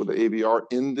 70-year-old patient with the AVR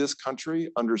in this country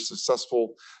under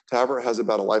successful TAVR has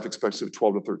about a life expectancy of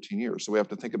 12 to 13 years. So we have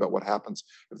to think about what happens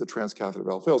if the transcatheter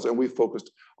valve fails. And we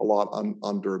focused a lot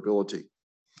on durability.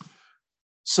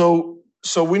 So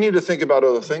we need to think about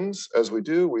other things as we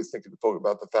do. We think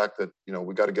about the fact that, you know,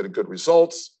 we got to get a good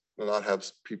results and not have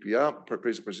PPM,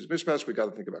 patient-procedure mismatch. We got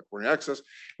to think about coronary access.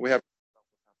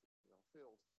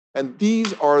 And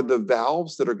these are the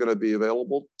valves that are going to be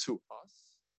available to us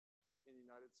in the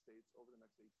United States over the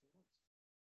next 18 months.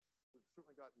 We've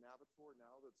certainly got Navitor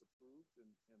now that's approved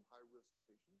in high-risk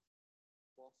patients.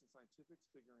 Boston Scientific's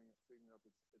figuring out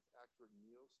its accurate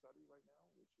NEO study right now,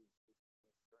 which is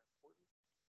very important.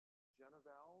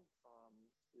 GenaValve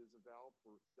is a valve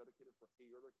dedicated for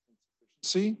aortic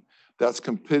insufficiency. That's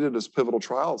completed as pivotal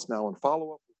trial. It's now in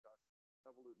follow-up. We've got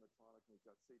Evolut, Medtronic, we've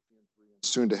got SAPIEN 3, and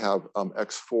soon to have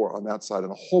X4 on that side,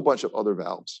 and a whole bunch of other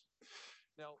valves.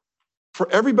 Now,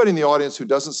 for everybody in the audience who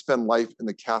doesn't spend life in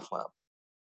the cath lab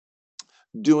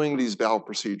doing these valve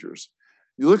procedures,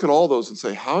 you look at all those and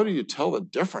say, how do you tell the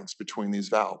difference between these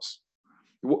valves?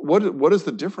 What is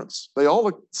the difference? They all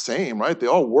look the same, right? They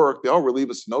all work. They all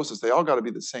relieve a stenosis. They all got to be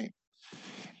the same.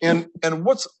 And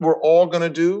what we're all going to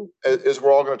do is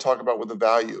we're all going to talk about what the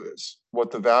value is, what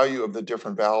the value of the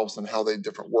different valves and how they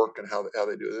different work and how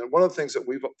they do it. And one of the things that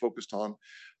we've focused on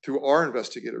through our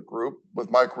investigator group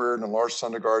with Mike Reardon and Lars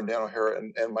Sundergaard, Dan O'Hara,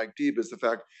 and Mike Deeb is the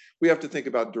fact we have to think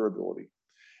about durability.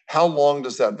 How long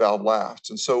does that valve last?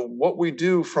 And so what we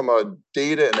do from a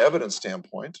data and evidence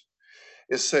standpoint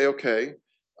is say, okay,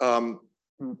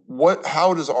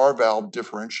 how does our valve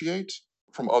differentiate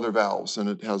from other valves? And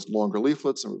it has longer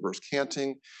leaflets and reverse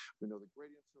canting. We know the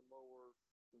gradients are lower.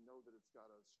 We know that it's got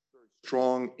a very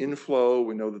strong inflow.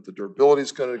 We know that the durability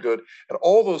is going to be good. And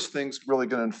all those things really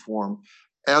going to inform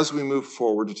as we move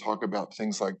forward to talk about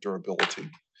things like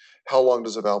durability. How long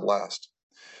does a valve last?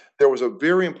 There was a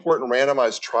very important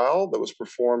randomized trial that was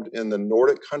performed in the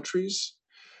Nordic countries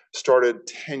started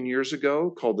 10 years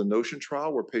ago called the Notion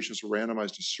trial, where patients were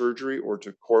randomized to surgery or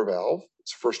to core valve.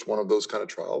 It's the first one of those kind of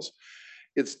trials.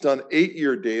 It's done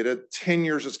 8-year data, 10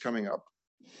 years it's coming up,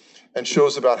 and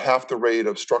shows about half the rate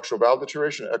of structural valve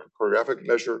deterioration, echocardiographic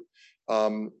measure,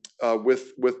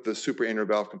 with the supra-annular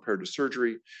valve compared to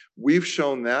surgery. We've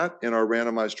shown that in our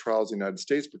randomized trials in the United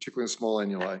States, particularly in small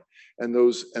annuli, and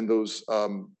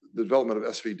the development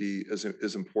of SVD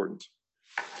is important.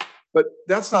 But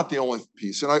that's not the only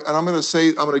piece. And I'm going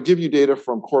to give you data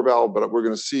from core valve, but we're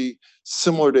going to see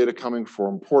similar data coming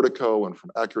from Portico and from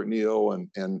Accurate Neo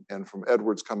and from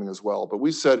Edwards coming as well. But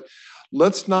we said,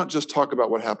 let's not just talk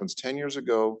about what happens 10 years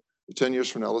ago, 10 years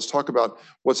from now. Let's talk about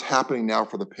what's happening now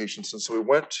for the patients. And so we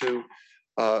went to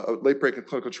a late-breaking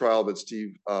clinical trial that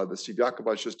Steve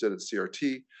Jakobovich just did at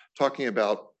CRT, talking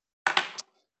about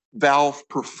valve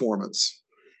performance.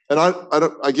 And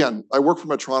I work for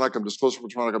Medtronic. I'm disclosed for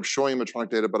Medtronic. I'm showing Medtronic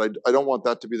data, but I don't want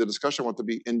that to be the discussion. I want it to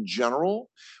be, in general,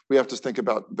 we have to think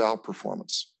about valve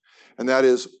performance. And that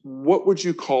is, what would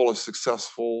you call a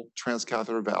successful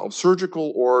transcatheter valve,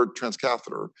 surgical or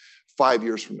transcatheter, 5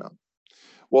 years from now?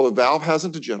 Well, the valve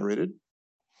hasn't degenerated.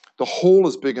 The hole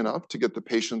is big enough to get the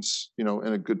patients, in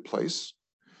a good place.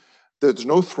 There's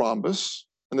no thrombus,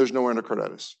 and there's no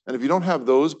endocarditis. And if you don't have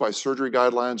those by surgery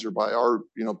guidelines or by our,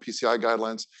 PCI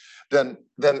guidelines, then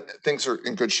things are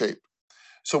in good shape.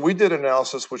 So we did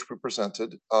analysis, which we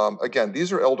presented. Again,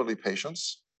 these are elderly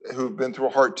patients who've been through a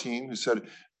heart team who said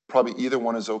probably either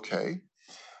one is okay,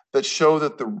 that show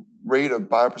that the rate of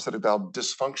bioprosthetic valve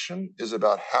dysfunction is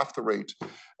about half the rate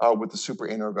with the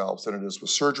supra-annular valves than it is with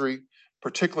surgery,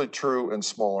 particularly true in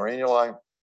smaller annuli,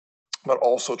 but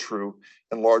also true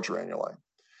in larger annuli.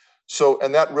 So,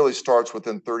 and that really starts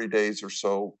within 30 days or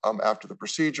so after the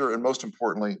procedure. And most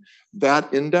importantly,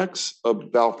 that index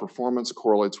of valve performance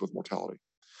correlates with mortality.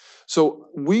 So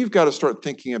we've got to start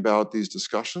thinking about these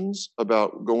discussions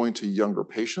about going to younger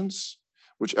patients,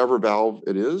 whichever valve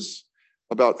it is,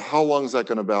 about how long is that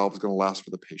valve is going to last for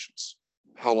the patients.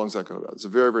 How long is that going to last? It's a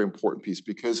very, very important piece,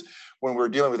 because when we're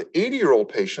dealing with 80-year-old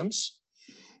patients,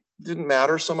 didn't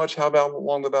matter so much how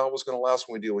long the valve was going to last.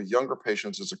 When we deal with younger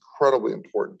patients, it's an incredibly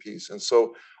important piece. And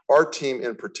so our team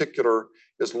in particular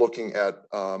is looking at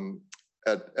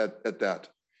that.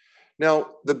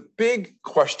 Now, the big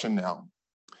question now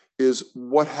is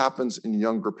what happens in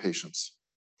younger patients.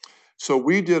 So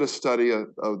we did a study that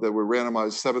we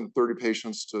randomized 730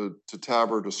 patients to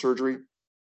TAVR, to surgery.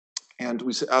 And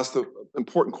we asked the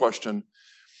important question,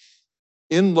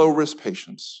 in low-risk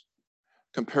patients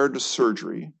compared to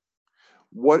surgery,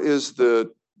 what is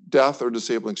the death or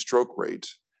disabling stroke rate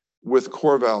with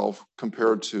core valve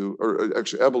compared to, or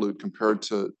actually Evolut compared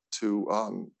to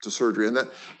surgery?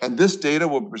 And this data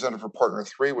will be presented for partner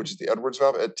 3, which is the Edwards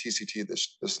valve, at TCT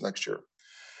this next year.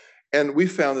 And we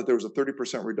found that there was a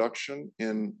 30% reduction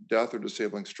in death or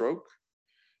disabling stroke,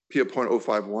 P of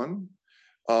 0.051,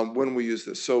 when we use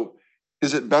this. So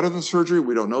is it better than surgery?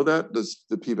 We don't know that.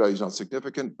 The p-value is not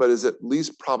significant, but is it at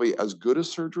least probably as good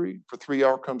as surgery for 3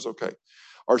 outcomes? Okay.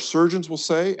 Our surgeons will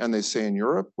say, and they say in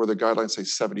Europe, where the guidelines say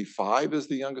 75 is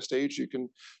the youngest age you can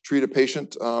treat a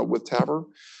patient with TAVR,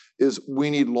 is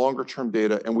we need longer-term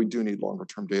data, and we do need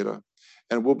longer-term data.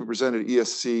 And we'll be presenting at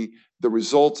ESC the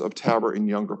results of TAVR in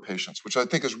younger patients, which I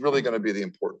think is really going to be the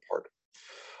important part.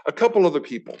 A couple other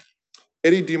people.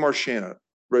 Eddie DiMarchena,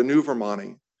 Renu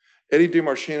Vermani. Eddie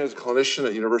DiMarchena is a clinician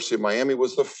at University of Miami,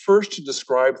 was the first to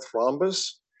describe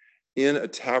thrombus in a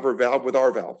TAVR valve with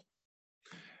our valve.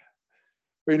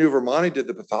 Renu Vermani did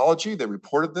the pathology. They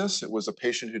reported this. It was a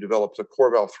patient who developed a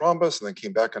core valve thrombus and then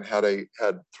came back and had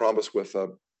thrombus with a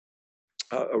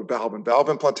valve and valve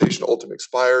implantation, ultimately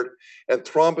expired. And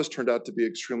thrombus turned out to be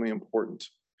extremely important.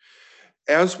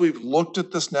 As we've looked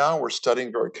at this now, we're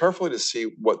studying very carefully to see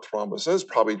what thrombus is.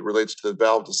 Probably relates to the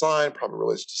valve design, probably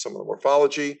relates to some of the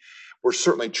morphology. We're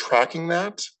certainly tracking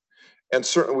that. And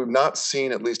certainly we've not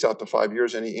seen, at least out to 5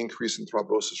 years, any increase in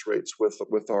thrombosis rates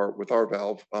with our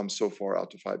valve so far out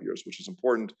to 5 years, which is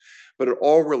important. But it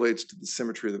all relates to the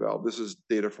symmetry of the valve. This is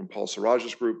data from Paul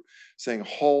Siraj's group saying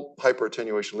halt,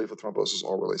 hyperattenuation, leaflet thrombosis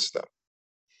all relates to that.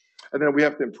 And then we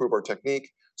have to improve our technique.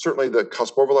 Certainly the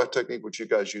cusp overlap technique, which you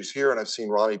guys use here, and I've seen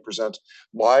Ronnie present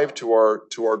live to our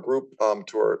group,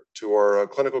 to our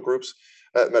clinical groups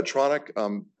at Medtronic,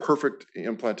 perfect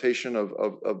implantation of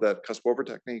that cusp over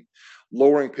technique,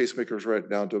 lowering pacemakers right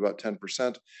down to about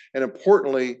 10%, and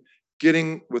importantly,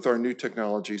 getting with our new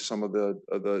technology some of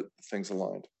the things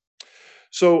aligned.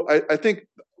 So I think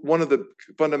one of the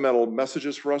fundamental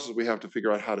messages for us is we have to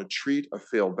figure out how to treat a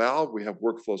failed valve. We have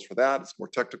workflows for that. It's more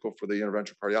technical for the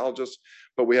interventional cardiologist,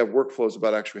 but we have workflows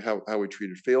about actually how we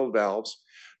treated failed valves.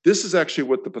 This is actually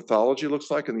what the pathology looks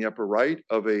like in the upper right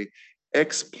of a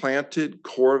explanted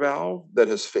core valve that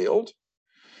has failed.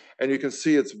 And you can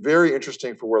see it's very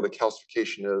interesting for where the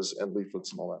calcification is and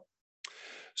leaflets and all that.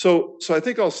 So I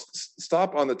think I'll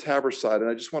stop on the TAVR side, and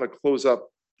I just want to close up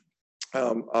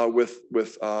with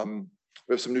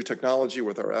some new technology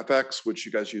with our FX, which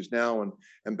you guys use now,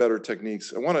 and better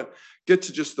techniques. I want to get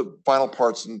to just the final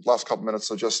parts in the last couple minutes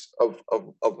of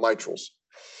mitrals.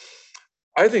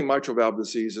 I think mitral valve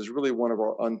disease is really one of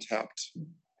our untapped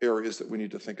areas that we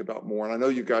need to think about more. And I know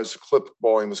you guys' clip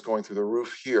volume is going through the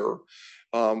roof here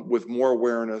with more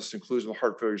awareness, including the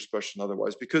heart failure specialist and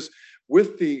otherwise, because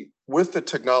with the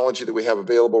technology that we have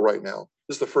available right now,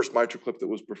 this is the first mitral clip that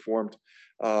was performed.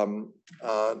 And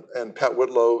Pat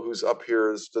Whitlow, who's up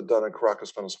here, has done in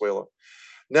Caracas, Venezuela.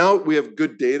 Now we have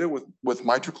good data with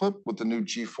MitraClip, with the new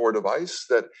G4 device,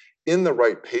 that in the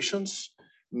right patients,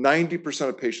 90%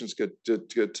 of patients get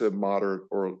to moderate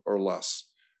or less,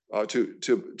 less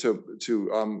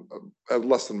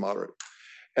than moderate.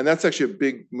 And that's actually a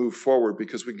big move forward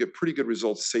because we can get pretty good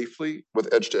results safely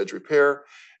with edge-to-edge repair.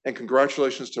 And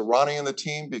congratulations to Ronnie and the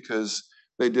team, because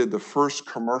they did the first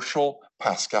commercial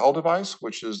Pascal device,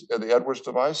 which is the Edwards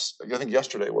device. I think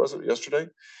yesterday, was it yesterday?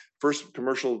 First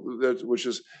commercial, which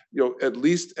is at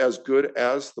least as good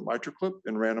as the MitraClip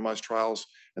in randomized trials.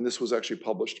 And this was actually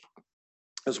published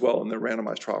as well in the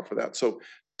randomized trial for that. So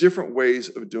different ways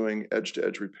of doing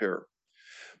edge-to-edge repair.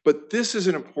 But this is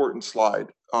an important slide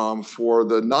for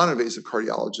the non-invasive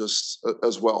cardiologists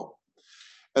as well.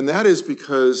 And that is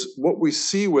because what we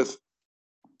see with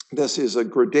this is a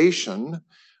gradation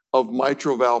of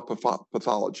mitral valve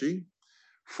pathology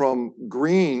from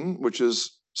green, which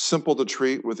is simple to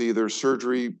treat with either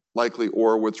surgery likely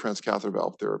or with transcatheter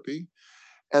valve therapy,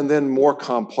 and then more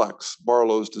complex,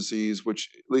 Barlow's disease, which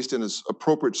at least in its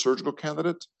appropriate surgical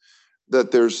candidate,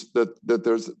 that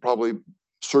there's probably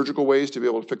surgical ways to be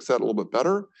able to fix that a little bit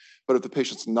better. But if the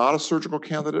patient's not a surgical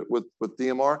candidate with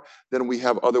DMR, then we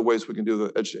have other ways we can do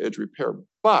the edge-to-edge repair.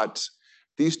 But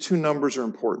these two numbers are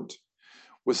important.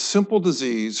 With simple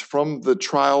disease from the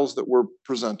trials that were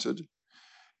presented,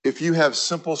 if you have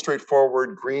simple,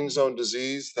 straightforward green zone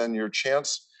disease, then your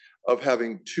chance of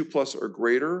having 2+ or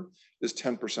greater is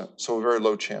 10%, so a very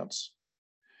low chance.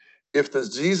 If the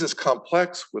disease is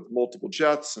complex with multiple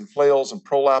jets and flails and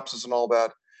prolapses and all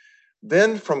that,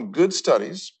 then from good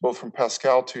studies, both from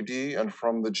Pascal 2D and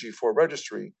from the G4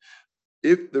 registry,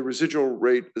 if the residual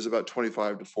rate is about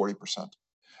 25 to 40%.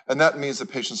 And that means the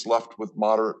patient's left with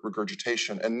moderate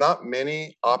regurgitation and not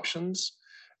many options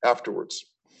afterwards,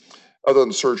 other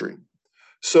than surgery.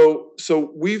 So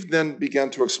we've then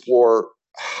begun to explore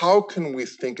how can we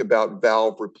think about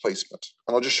valve replacement.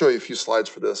 And I'll just show you a few slides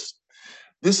for this.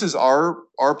 This is our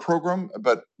program,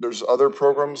 but there's other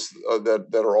programs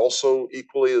that are also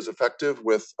equally as effective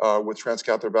with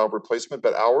transcatheter valve replacement.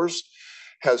 But ours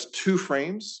has two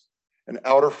frames, an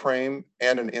outer frame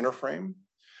and an inner frame,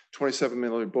 27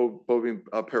 milliliter bovine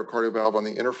pericardial valve on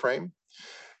the inner frame.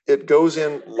 It goes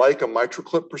in like a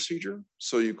MitraClip procedure.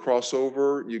 So you cross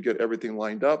over, you get everything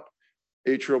lined up,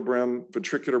 atrial brim,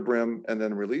 ventricular brim, and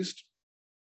then released.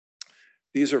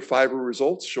 These are fiber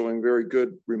results showing very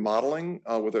good remodeling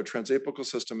with our transapical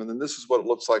system. And then this is what it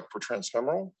looks like for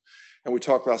transfemoral. And we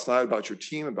talked last night about your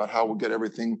team, about how we'll get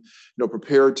everything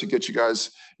prepared to get you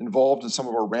guys involved in some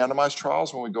of our randomized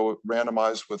trials when we go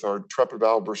randomized with our Trepid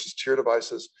valve versus TEER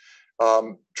devices,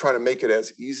 trying to make it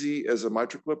as easy as a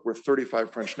MitraClip. We're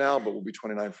 35 French now, but we'll be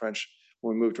 29 French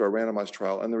when we move to our randomized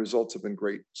trial. And the results have been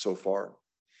great so far.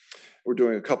 We're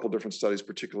doing a couple different studies,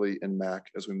 particularly in MAC,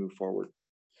 as we move forward.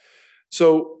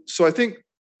 So I think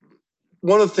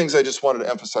one of the things I just wanted to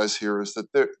emphasize here is that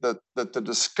the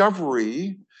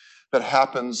discovery that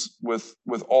happens with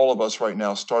all of us right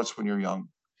now starts when you're young.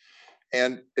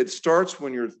 And it starts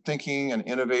when you're thinking and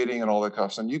innovating and all that kind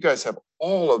of stuff. And you guys have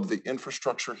all of the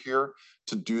infrastructure here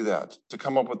to do that, to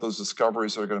come up with those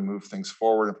discoveries that are going to move things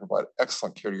forward and provide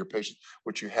excellent care to your patients,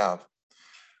 which you have.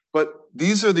 But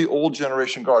these are the old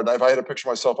generation guard. And if I had a picture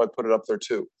of myself, I'd put it up there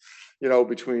too.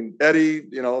 Between Eddie,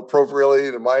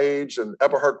 Provirelli, to my age, and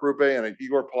Eberhard Grube and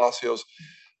Igor Palacios,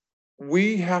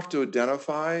 we have to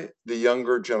identify the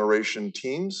younger generation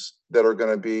teams that are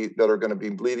going to be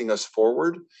leading us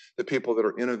forward, the people that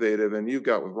are innovative. And you've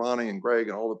got with Ronnie and Greg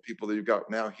and all the people that you've got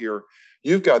now here,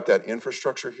 you've got that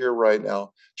infrastructure here right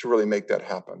now to really make that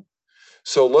happen.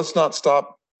 So let's not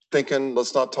stop thinking,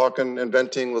 let's not talk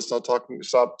inventing, let's not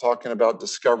stop talking about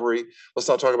discovery, let's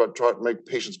not talk about trying to make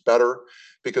patients better.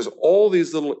 because all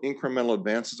these little incremental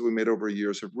advances that we made over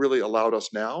years have really allowed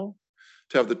us now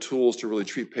to have the tools to really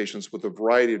treat patients with a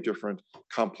variety of different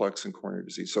complex and coronary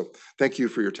disease. So thank you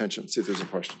for your attention. See if there's any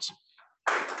questions.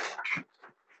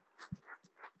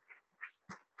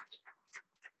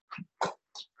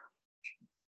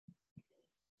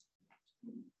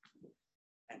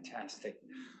 Fantastic.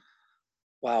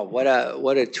 Wow, what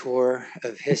a tour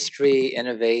of history,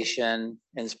 innovation,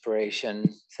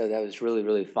 inspiration. So that was really,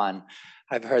 really fun.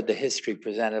 I've heard the history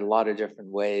presented a lot of different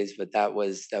ways, but that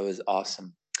was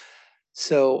awesome.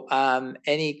 So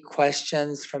any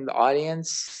questions from the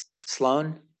audience?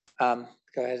 Sloan, go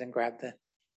ahead and grab that.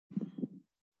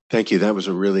 Thank you. That was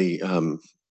a really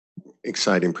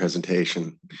exciting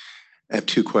presentation. I have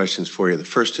two questions for you. The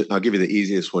first, I'll give you the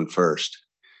easiest one first.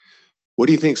 What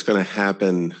do you think is going to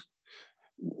happen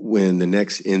when the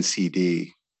next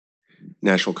NCD,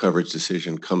 national coverage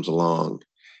decision, comes along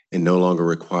and no longer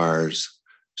requires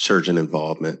surgeon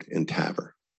involvement in TAVR?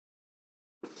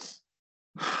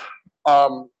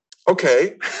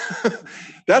 Okay,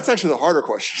 that's actually the harder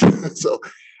question. So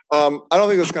I don't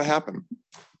think that's going to happen.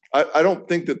 I don't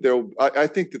think that I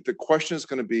think that the question is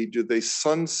going to be, do they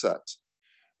sunset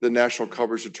the national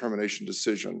coverage determination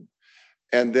decision,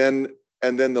 and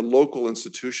then the local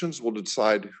institutions will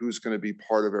decide who's going to be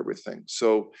part of everything.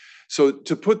 So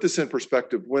to put this in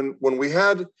perspective, when we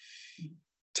had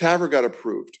TAVR got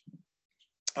approved,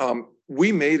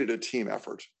 we made it a team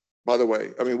effort. By the way,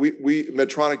 I mean, we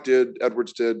Medtronic did,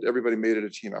 Edwards did, everybody made it a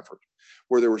team effort,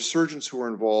 where there were surgeons who were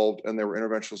involved and there were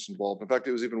interventionalists involved. In fact,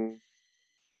 it was even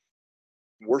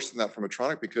worse than that for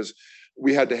Medtronic, because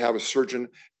we had to have a surgeon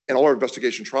in all our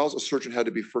investigation trials. A surgeon had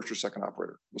to be first or second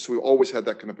operator. So we always had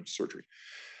that commitment to surgery.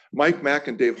 Mike Mack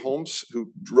and Dave Holmes,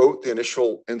 who wrote the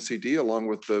initial NCD along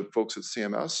with the folks at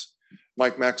CMS,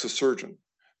 Mike Mack's a surgeon.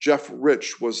 Jeff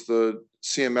Rich was the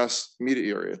CMS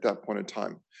media area at that point in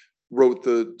time, wrote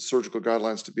the surgical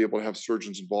guidelines to be able to have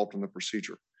surgeons involved in the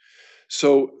procedure.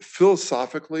 So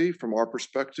philosophically, from our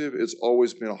perspective, it's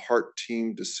always been a heart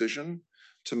team decision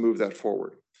to move that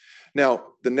forward. Now,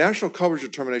 the national coverage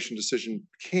determination decision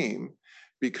came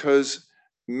because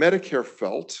Medicare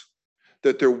felt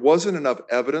that there wasn't enough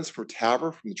evidence for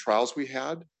TAVR from the trials we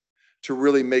had to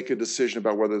really make a decision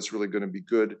about whether it's really going to be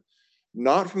good,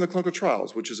 not from the clinical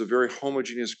trials, which is a very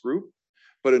homogeneous group,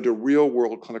 but into real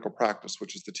world clinical practice,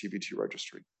 which is the TVT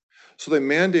registry. So they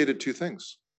mandated two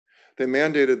things. They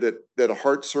mandated that a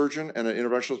heart surgeon and an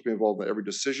interventionalist be involved in every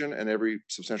decision and every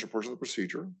substantial portion of the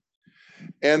procedure.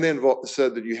 And they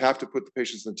said that you have to put the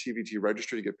patients in the TVT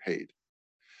registry to get paid.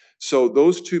 So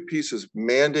those two pieces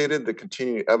mandated the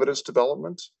continuing evidence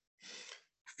development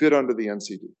fit under the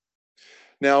NCD.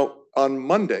 Now,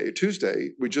 on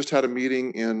Tuesday, we just had a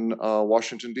meeting in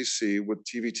Washington, D.C. with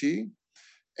TVT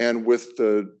and with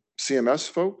the CMS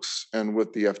folks and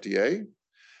with the FDA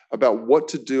about what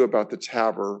to do about the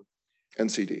TAVR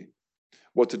NCD,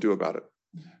 what to do about it.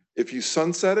 If you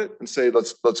sunset it and say,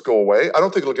 let's go away, I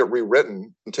don't think it'll get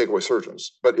rewritten and take away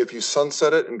surgeons. But if you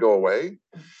sunset it and go away,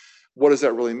 what does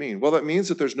that really mean? Well, that means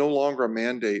that there's no longer a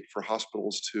mandate for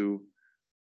hospitals to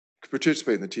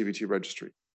participate in the TVT registry.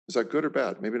 Is that good or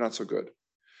bad? Maybe not so good.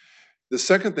 The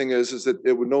second thing is that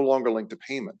it would no longer link to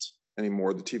payment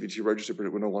anymore. The TVT registry, but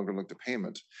it would no longer link to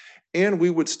payment. And we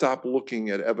would stop looking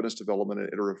at evidence development in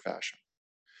an iterative fashion.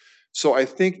 So I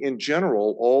think in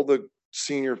general, all the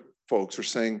senior folks are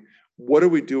saying, what do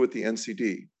we do with the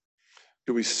NCD?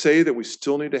 Do we say that we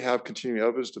still need to have continuing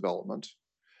evidence development?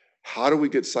 How do we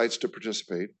get sites to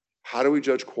participate? How do we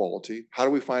judge quality? How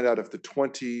do we find out if the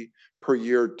 20 per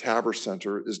year TAVR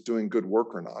center is doing good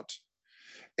work or not?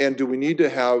 And do we need to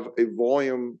have a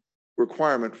volume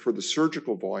requirement for the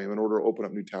surgical volume in order to open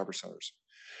up new TAVR centers?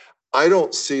 I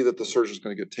don't see that the surgeon is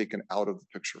going to get taken out of the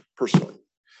picture, personally.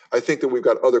 I think that we've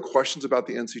got other questions about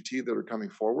the NCT that are coming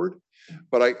forward,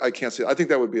 but I can't say. I think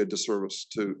that would be a disservice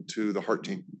to the heart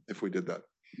team if we did that.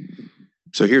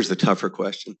 So here's the tougher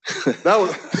question.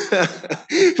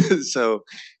 So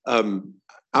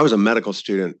I was a medical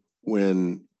student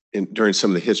during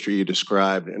some of the history you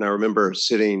described, and I remember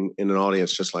sitting in an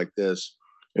audience just like this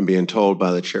and being told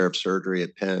by the chair of surgery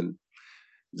at Penn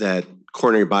that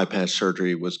coronary bypass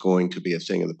surgery was going to be a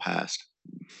thing of the past,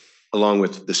 along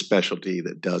with the specialty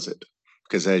that does it.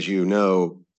 Because as you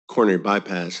know, coronary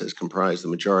bypass has comprised the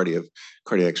majority of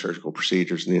cardiac surgical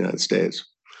procedures in the United States.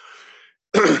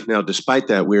 Now, despite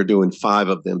that, we're doing 5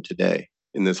 of them today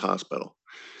in this hospital.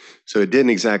 So it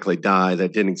didn't exactly die,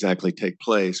 that didn't exactly take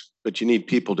place, but you need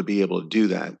people to be able to do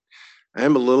that. I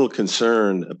am a little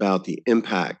concerned about the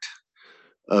impact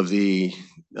of the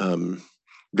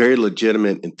very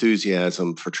legitimate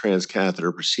enthusiasm for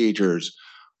transcatheter procedures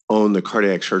on the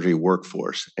cardiac surgery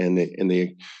workforce and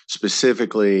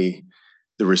specifically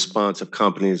the response of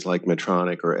companies like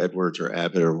Medtronic or Edwards or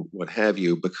Abbott or what have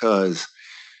you, because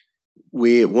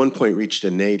we at one point reached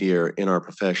a nadir in our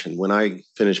profession. When I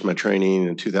finished my training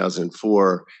in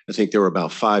 2004, I think there were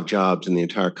about 5 jobs in the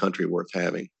entire country worth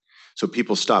having. So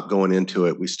people stopped going into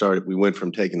it. We went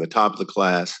from taking the top of the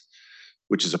class,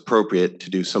 which is appropriate to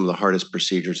do some of the hardest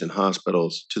procedures in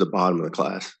hospitals, to the bottom of the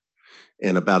class.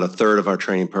 And about a third of our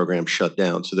training program shut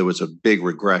down. So there was a big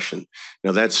regression.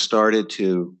 Now that started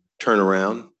to turn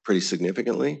around pretty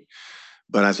significantly.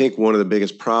 But I think one of the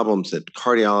biggest problems that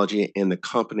cardiology and the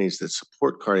companies that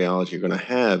support cardiology are going to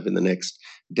have in the next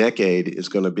decade is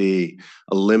going to be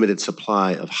a limited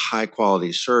supply of high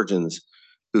quality surgeons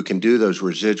who can do those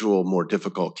residual, more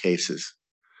difficult cases.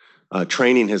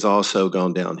 Training has also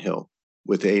gone downhill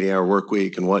with the 80-hour work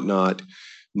week and whatnot.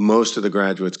 Most of the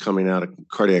graduates coming out of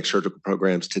cardiac surgical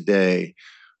programs today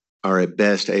are at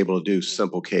best able to do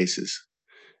simple cases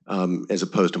as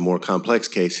opposed to more complex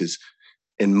cases.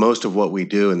 And most of what we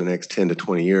do in the next 10 to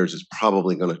 20 years is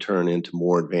probably going to turn into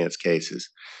more advanced cases.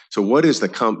 So what is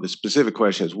the specific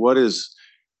question is, what is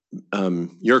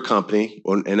your company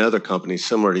and other companies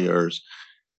similar to yours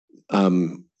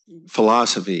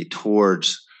philosophy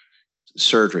towards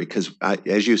surgery? Because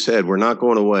as you said, we're not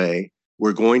going away.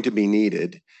 We're going to be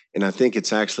needed. And I think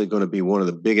it's actually going to be one of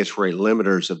the biggest rate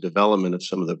limiters of development of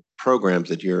some of the programs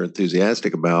that you're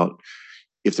enthusiastic about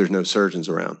if there's no surgeons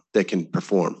around that can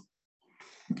perform.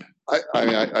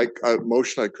 I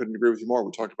emotionally, I couldn't agree with you more.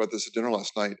 We talked about this at dinner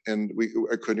last night, and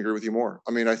I couldn't agree with you more.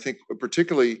 I mean, I think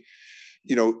particularly,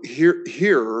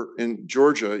 here in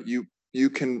Georgia, you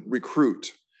can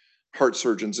recruit heart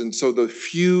surgeons, and so the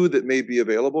few that may be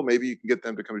available, maybe you can get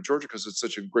them to come to Georgia because it's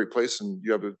such a great place, and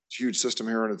you have a huge system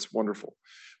here, and it's wonderful.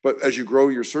 But as you grow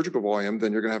your surgical volume,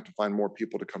 then you're going to have to find more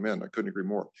people to come in. I couldn't agree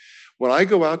more. When I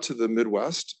go out to the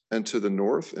Midwest and to the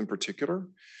North in particular,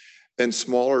 and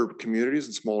smaller communities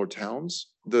and smaller towns,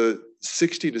 the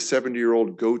 60 to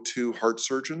 70-year-old go-to heart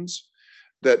surgeons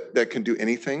that can do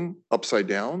anything upside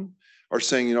down are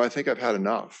saying, I think I've had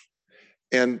enough.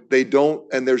 And they don't,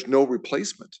 and there's no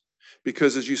replacement.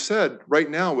 Because as you said, right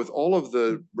now with all of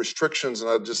the restrictions, and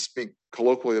I'll just speak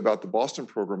colloquially about the Boston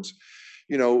programs,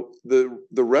 the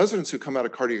residents who come out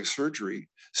of cardiac surgery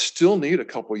still need a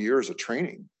couple of years of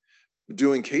training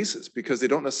doing cases, because they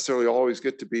don't necessarily always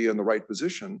get to be in the right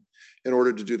position in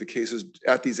order to do the cases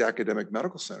at these academic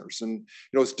medical centers. And,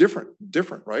 it's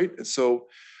different, right? And so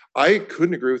I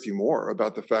couldn't agree with you more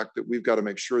about the fact that we've got to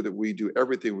make sure that we do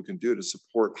everything we can do to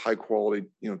support high quality,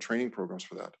 training programs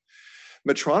for that.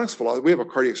 Medtronic's philosophy, we have a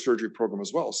cardiac surgery program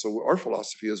as well. So our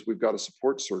philosophy is we've got to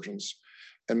support surgeons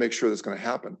and make sure that's going to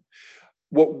happen.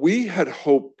 What we had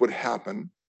hoped would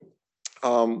happen,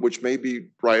 which may be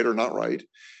right or not right,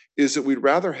 is that we'd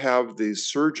rather have these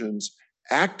surgeons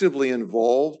actively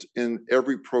involved in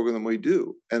every program that we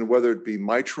do. And whether it be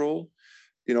mitral,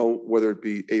 whether it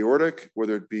be aortic,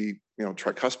 whether it be,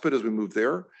 tricuspid as we move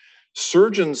there,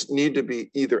 surgeons need to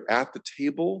be either at the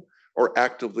table or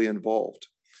actively involved.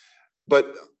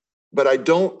 But I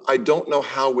don't know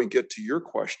how we get to your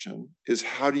question is,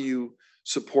 how do you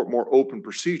support more open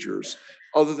procedures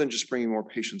other than just bringing more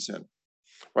patients in?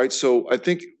 Right. So I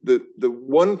think the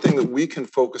one thing that we can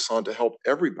focus on to help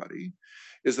everybody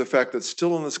is the fact that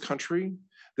still in this country,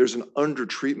 there's an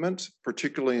undertreatment,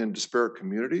 particularly in disparate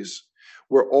communities,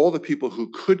 where all the people who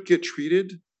could get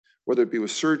treated, whether it be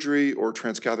with surgery or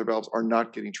transcatheter valves, are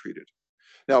not getting treated.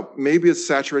 Now, maybe it's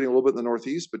saturating a little bit in the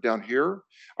Northeast, but down here,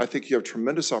 I think you have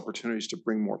tremendous opportunities to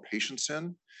bring more patients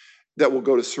in that will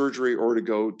go to surgery or to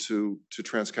go to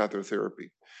transcatheter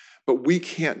therapy. But we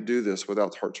can't do this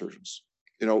without heart surgeons.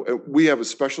 We have a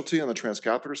specialty on the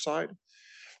transcatheter side.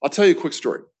 I'll tell you a quick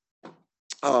story.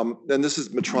 And this is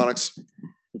Medtronic's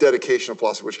dedication and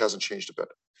philosophy, which hasn't changed a bit.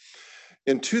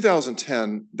 In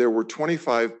 2010, there were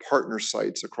 25 partner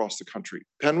sites across the country.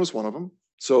 Penn was one of them.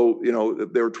 So,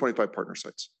 there were 25 partner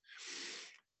sites.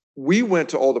 We went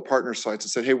to all the partner sites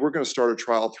and said, hey, we're going to start a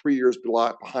trial 3 years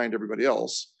behind everybody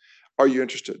else. Are you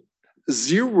interested?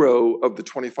 0 of the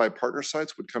 25 partner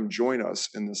sites would come join us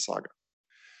in this saga.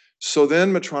 So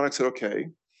then Medtronic said, okay,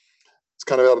 it's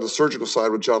kind of out of the surgical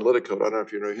side with John Liddicoat. I don't know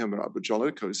if you know him or not, but John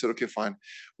Liddicoat, he said, okay, fine.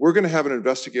 We're going to have an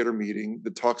investigator meeting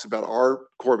that talks about our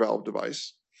core valve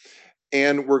device.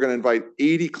 And we're going to invite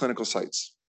 80 clinical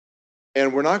sites.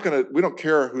 And we don't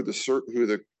care who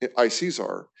the ICs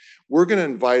are. We're going to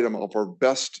invite them of our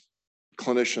best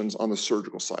clinicians on the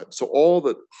surgical side. So all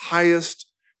the highest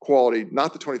quality,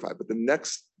 not the 25, but the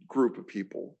next group of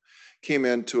people came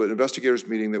into an investigators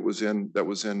meeting that was in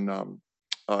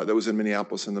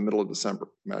Minneapolis in the middle of December.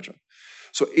 Imagine.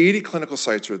 So 80 clinical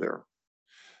sites are there,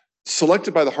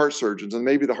 selected by the heart surgeons, and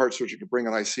maybe the heart surgeon could bring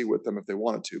an IC with them if they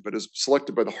wanted to, but is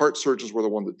selected by the heart surgeons were the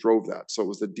one that drove that. So it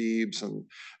was the Deebs and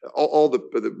all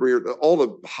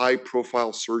the high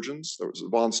profile surgeons. There was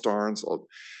Von Starnes,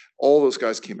 all those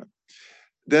guys came in.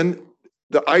 Then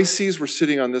the ICs were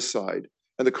sitting on this side,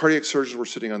 and the cardiac surgeons were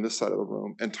sitting on this side of the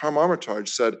room. And Tom Armitage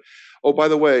said, "Oh, by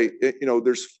the way,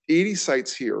 there's 80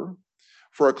 sites here.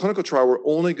 For our clinical trial, we're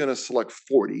only going to select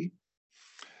 40."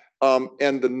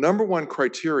 And the number one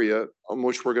criteria on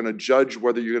which we're going to judge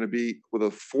whether you're going to be with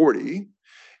a 40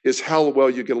 is how well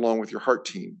you get along with your heart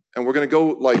team. And we're going to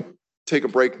go take a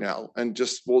break now and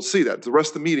we'll see that. The rest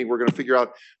of the meeting, we're going to figure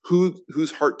out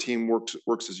whose heart team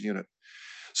works as a unit.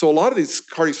 So a lot of these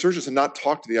cardiac surgeons have not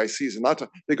talked to the ICs and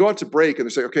they go out to break and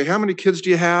they say, okay, how many kids do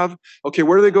you have? Okay,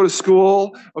 where do they go to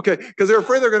school? Okay, because they're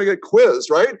afraid they're going to get quizzed,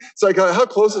 right? It's like, how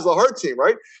close is the heart team,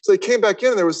 right? So they came back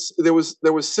in and there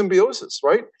was symbiosis,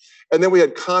 right? And then we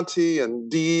had Conti and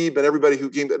Deeb and everybody who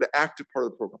came to the active part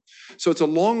of the program. So it's a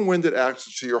long-winded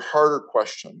answer to your harder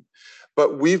question,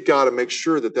 but we've got to make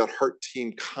sure that heart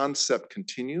team concept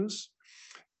continues,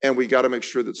 and we got to make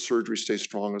sure that surgery stays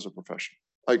strong as a profession.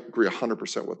 I agree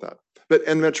 100% with that.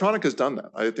 And Medtronic has done that.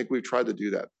 I think we've tried to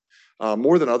do that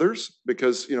more than others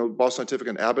because, Boston Scientific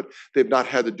and Abbott, they've not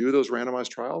had to do those randomized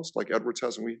trials like Edwards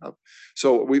has and we have.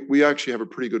 So we actually have a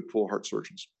pretty good pool of heart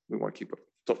surgeons. We want to keep it.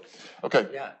 So, okay.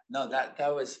 Yeah, no, that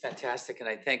was fantastic. And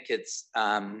I think it's,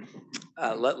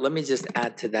 let me just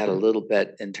add to that a little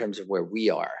bit in terms of where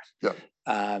we are. Yeah.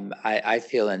 I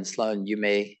feel, and Sloan, you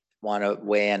may want to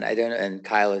weigh in. I don't know, and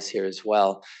Kyle is here as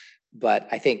well. But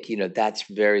I think, that's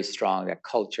very strong. That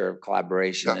culture of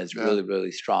collaboration is really,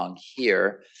 really strong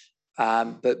here.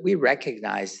 But we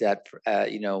recognize that,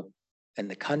 in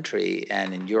the country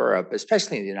and in Europe,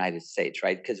 especially in the United States,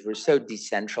 right? Because we're so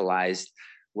decentralized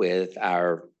with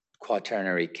our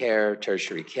quaternary care,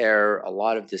 tertiary care. A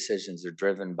lot of decisions are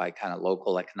driven by kind of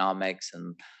local economics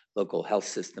and local health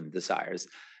system desires.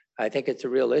 I think it's a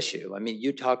real issue. I mean,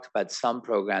 you talked about some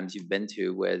programs you've been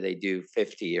to where they do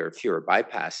 50 or fewer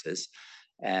bypasses,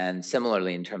 and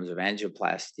similarly in terms of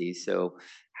angioplasty. So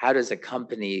how does a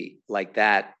company like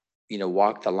that,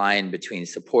 walk the line between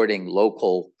supporting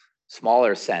local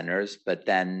smaller centers, but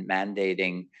then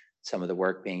mandating some of the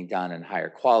work being done in higher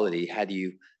quality? How do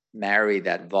you marry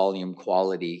that volume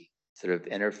quality sort of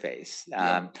interface?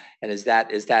 And is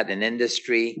that an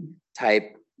industry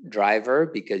type driver,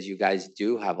 because you guys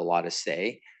do have a lot of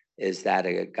say? Is that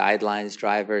a guidelines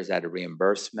driver? Is that a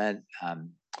reimbursement?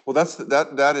 Well,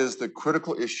 that is the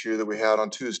critical issue that we had on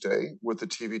Tuesday with the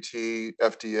TVT,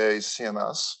 FDA,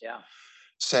 CMS. Yeah.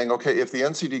 Saying, okay, if the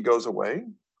NCD goes away,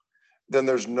 then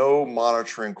there's no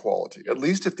monitoring quality. At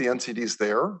least if the NCD is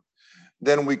there,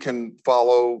 then we can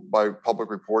follow by public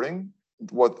reporting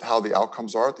how the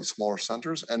outcomes are at these smaller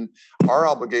centers. And our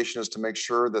obligation is to make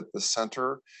sure that the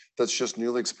center that's just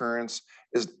newly experienced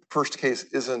first case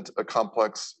isn't a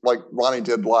complex, like Ronnie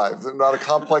did live, not a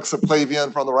complex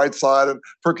subclavian from the right side and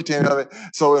percutaneous.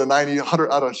 So in a 90,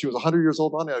 100, I don't know, she was 100 years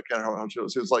old, Ronnie? I can't remember how she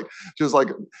was. She was like,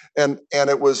 and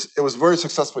it was very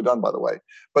successfully done, by the way.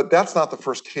 But that's not the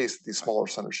first case that these smaller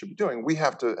centers should be doing. We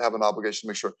have to have an obligation to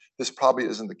make sure this probably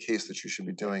isn't the case that you should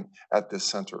be doing at this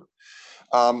center.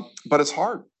 But it's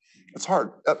hard. It's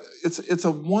hard. It's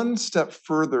a one step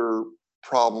further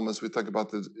problem as we think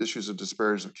about the issues of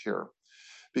disparities of care.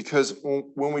 Because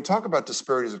when we talk about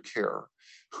disparities of care,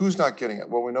 who's not getting it?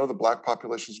 Well, we know the Black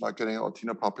population is not getting it.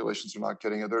 Latino populations are not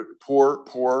getting it. They're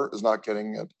poor is not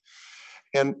getting it.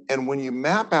 And when you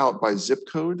map out by zip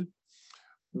code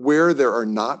where there are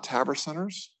not TAVR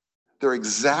centers, they're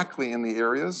exactly in the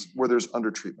areas where there's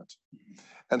undertreatment.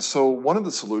 And so one of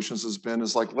the solutions is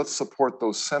let's support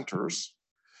those centers,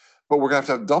 but we're going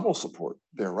to have double support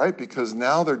there, right? Because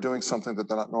now they're doing something that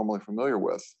they're not normally familiar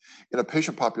with in a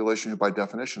patient population who by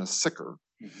definition is sicker.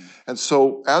 Mm-hmm. And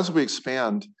so as we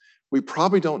expand, we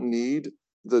probably don't need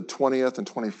the 20th and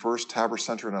 21st TAVR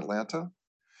center in Atlanta.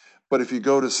 But if you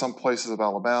go to some places of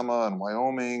Alabama and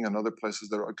Wyoming and other places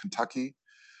that are Kentucky,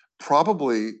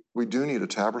 probably we do need a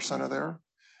TAVR center there,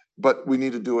 but we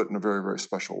need to do it in a very, very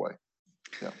special way.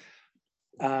 Yeah.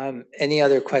 Any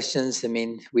other questions? I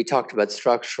mean, we talked about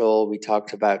structural, we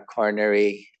talked about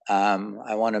coronary.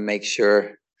 I want to make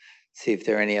sure, see if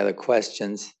there are any other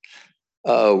questions.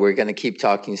 Oh, we're going to keep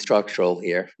talking structural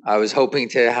here. I was hoping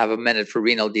to have a minute for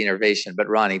renal denervation, but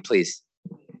Ronnie, please.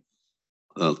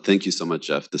 Well, thank you so much,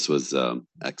 Jeff. This was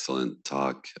excellent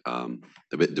talk. A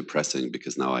bit depressing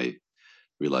because now I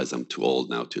realize I'm too old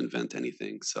now to invent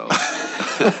anything. So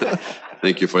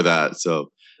thank you for that.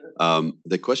 So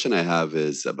the question I have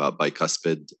is about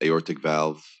bicuspid aortic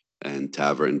valve and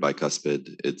TAVR and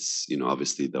bicuspid, it's,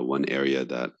 obviously the one area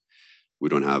that we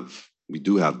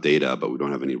do have data, but we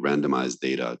don't have any randomized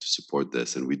data to support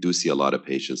this. And we do see a lot of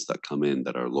patients that come in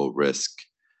that are low risk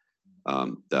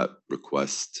that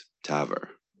request TAVR.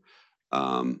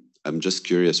 I'm just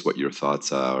curious what your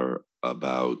thoughts are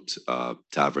about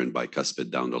TAVR and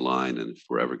bicuspid down the line, and if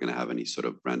we're ever going to have any sort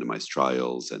of randomized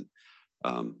trials, and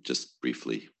just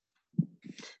briefly.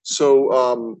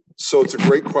 So it's a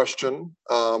great question.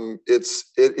 It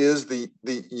is the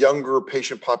younger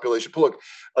patient population. But look,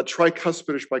 a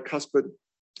tricuspidish bicuspid,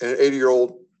 an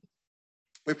 80-year-old,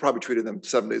 we probably treated them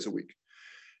 7 days a week.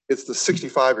 It's the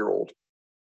 65-year-old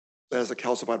that has a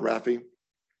calcified raphe,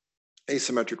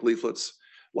 asymmetric leaflets,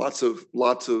 lots of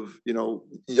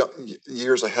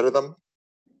years ahead of them,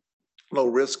 low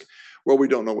risk. Well, we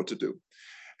don't know what to do.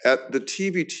 At the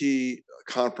TVT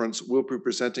conference, we'll be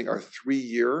presenting our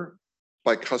 3-year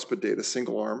bicuspid data,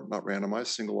 single arm, not randomized,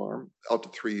 single arm, out to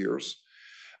 3 years.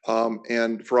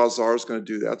 And Faraz is going to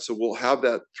do that. So we'll have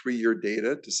that 3-year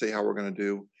data to say how we're going to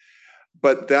do.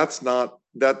 But that's not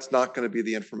going to be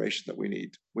the information that we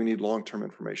need. We need long-term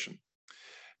information.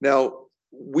 Now,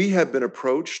 we have been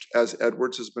approached, as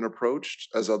Edwards has been approached,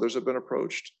 as others have been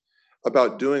approached,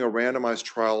 about doing a randomized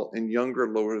trial in younger,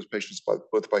 low-risk patients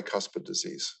with bicuspid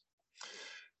disease.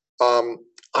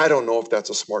 I don't know if that's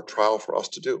a smart trial for us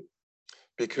to do,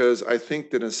 because I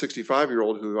think that in a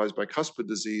 65-year-old who has bicuspid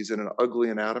disease and an ugly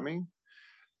anatomy,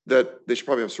 that they should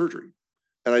probably have surgery.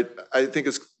 And I think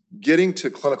it's getting to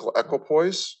clinical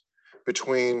equipoise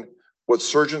between what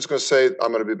surgeons going to say,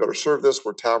 I'm going to be better served this,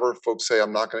 where TAVR folks say,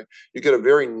 I'm not going to. You get a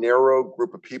very narrow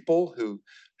group of people who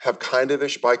have kind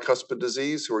of-ish bicuspid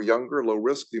disease, who are younger, low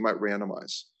risk, you might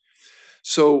randomize.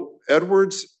 So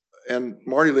Edwards and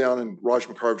Marty Leon and Raj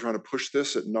Makkar are trying to push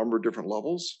this at a number of different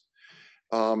levels.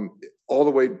 All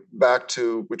the way back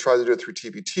to, we tried to do it through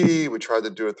TVT, we tried to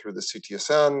do it through the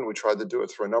CTSN, we tried to do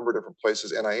it through a number of different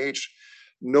places, NIH.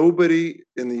 Nobody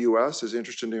in the US is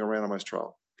interested in doing a randomized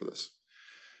trial for this.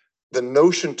 The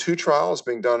Notion 2 trial is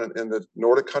being done in the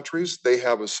Nordic countries. They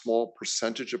have a small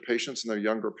percentage of patients, and they're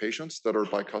younger patients that are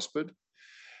bicuspid.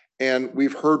 And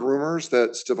we've heard rumors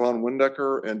that Stefan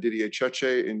Windecker and Didier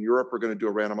Cheche in Europe are going to do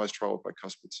a randomized trial with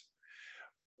bicuspids.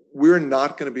 We're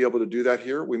not going to be able to do that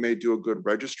here. We may do a good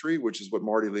registry, which is what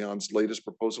Marty Leon's latest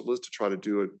proposal is, to try to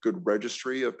do a good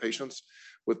registry of patients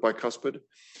with bicuspid.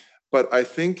 But I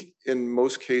think in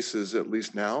most cases, at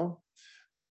least now,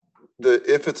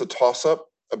 if it's a toss-up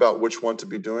about which one to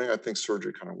be doing, I think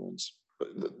surgery kind of wins.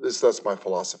 That's my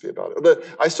philosophy about it. But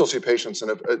I still see patients,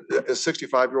 and if a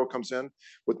 65-year-old comes in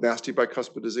with nasty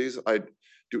bicuspid disease, I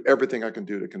do everything I can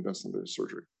do to convince them to do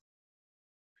surgery.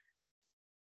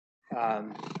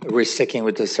 We're sticking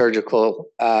with the surgical,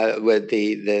 with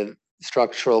the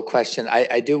structural question.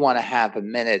 I do want to have a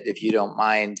minute, if you don't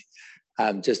mind,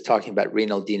 just talking about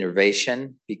renal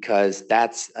denervation, because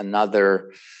that's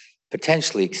another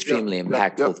potentially extremely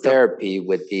impactful therapy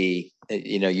with the,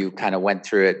 you kind of went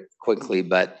through it quickly,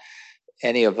 but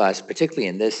any of us, particularly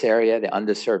in this area, the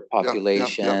underserved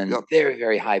population, very,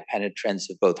 very high penetrance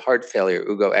of both heart failure.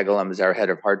 Ugo Egelum is our head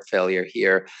of heart failure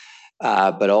here,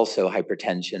 but also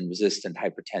hypertension, resistant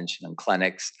hypertension in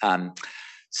clinics.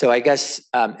 So I guess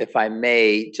if I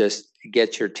may just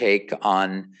get your take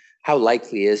on how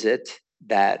likely is it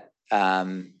that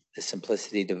the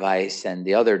Simplicity device and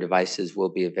the other devices will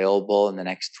be available in the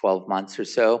next 12 months or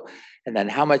so? And then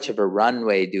how much of a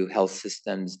runway do health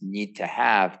systems need to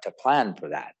have to plan for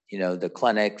that? The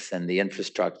clinics and the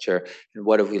infrastructure, and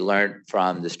what have we learned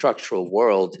from the structural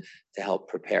world to help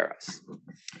prepare us?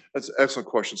 That's an excellent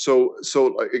question. So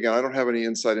again, I don't have any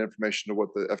inside information to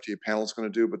what the FDA panel is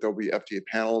going to do, but there'll be FDA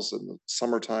panels in the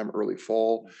summertime, early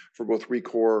fall, for both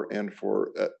ReCore and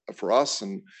for us.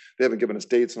 And they haven't given us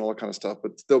dates and all that kind of stuff,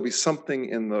 but there'll be something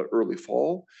in the early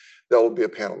fall that will be a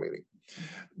panel meeting.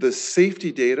 The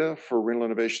safety data for renal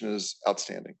innovation is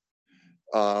outstanding.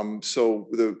 So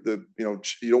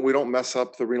we don't mess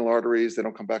up the renal arteries. They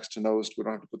don't come back stenosed. We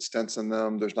don't have to put stents in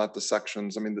them. There's not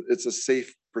dissections. I mean, it's a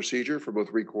safe procedure for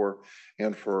both ReCore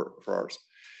and for ours.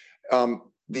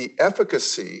 The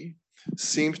efficacy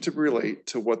seems to relate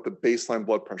to what the baseline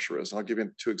blood pressure is. And I'll give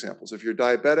you 2 examples. If you're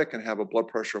diabetic and have a blood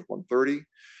pressure of 130,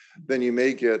 then you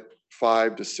may get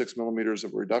 5 to 6 millimeters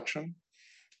of reduction,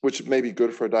 which may be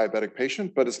good for a diabetic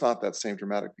patient, but it's not that same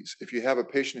dramatic piece. If you have a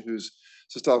patient whose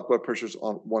systolic blood pressure is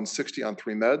on 160 on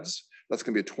 3 meds, that's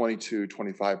going to be a 22,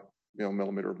 25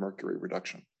 millimeter of mercury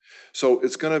reduction. So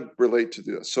it's going to relate to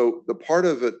this. So the part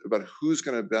of it about who's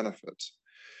going to benefit,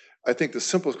 I think the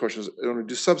simplest question is, when we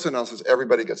do subset analysis,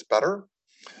 everybody gets better,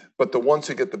 but the ones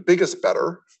who get the biggest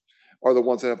better are the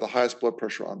ones that have the highest blood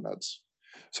pressure on meds.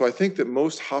 So I think that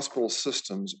most hospital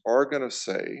systems are going to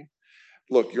say,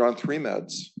 look, you're on 3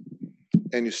 meds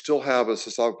and you still have a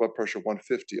systolic blood pressure of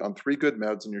 150 on 3 good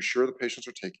meds, and you're sure the patients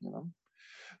are taking them,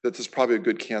 that this is probably a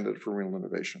good candidate for renal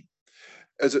denervation.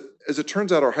 As it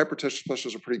turns out, our hypertension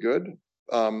specialists are pretty good.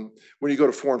 When you go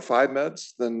to 4 and 5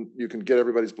 meds, then you can get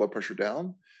everybody's blood pressure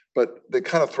down. But the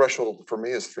kind of threshold for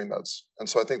me is 3 meds. And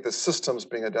so I think the systems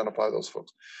being identified by those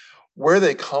folks. Where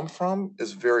they come from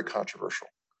is very controversial.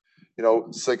 You know,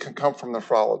 so they can come from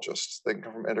nephrologists, they can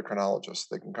come from endocrinologists,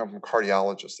 they can come from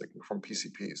cardiologists, they can come from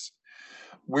PCPs.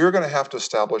 We're going to have to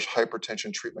establish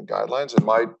hypertension treatment guidelines. And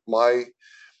my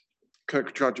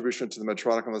contribution to the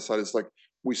Medtronic on the side is like,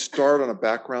 we start on a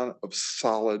background of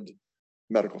solid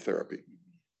medical therapy.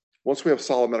 Once we have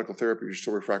solid medical therapy, you're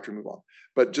still refractory, move on.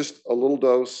 But just a little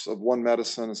dose of one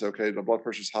medicine and say, okay, the blood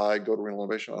pressure's high, go to renal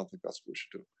denervation. I don't think that's what we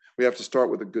should do. We have to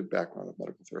start with a good background of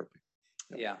medical therapy.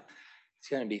 Yeah. It's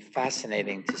going to be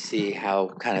fascinating to see how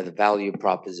kind of the value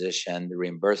proposition, the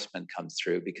reimbursement comes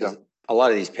through, because a lot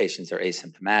of these patients are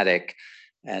asymptomatic,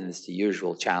 and it's the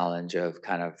usual challenge of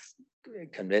kind of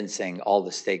convincing all the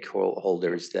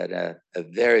stakeholders that a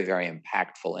very, very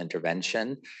impactful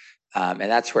intervention, and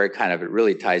that's where it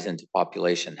really ties into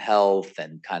population health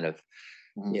and kind of,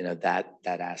 you know, that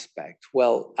aspect.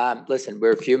 Well, listen,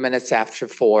 we're a few minutes after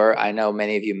 4. I know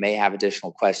many of you may have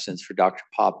additional questions for Dr.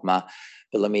 Popma,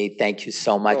 but let me thank you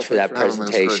so much for that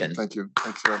presentation. Thank you.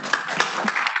 Thanks very much.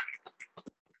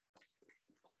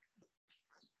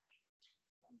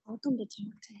 Welcome to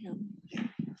talk to him.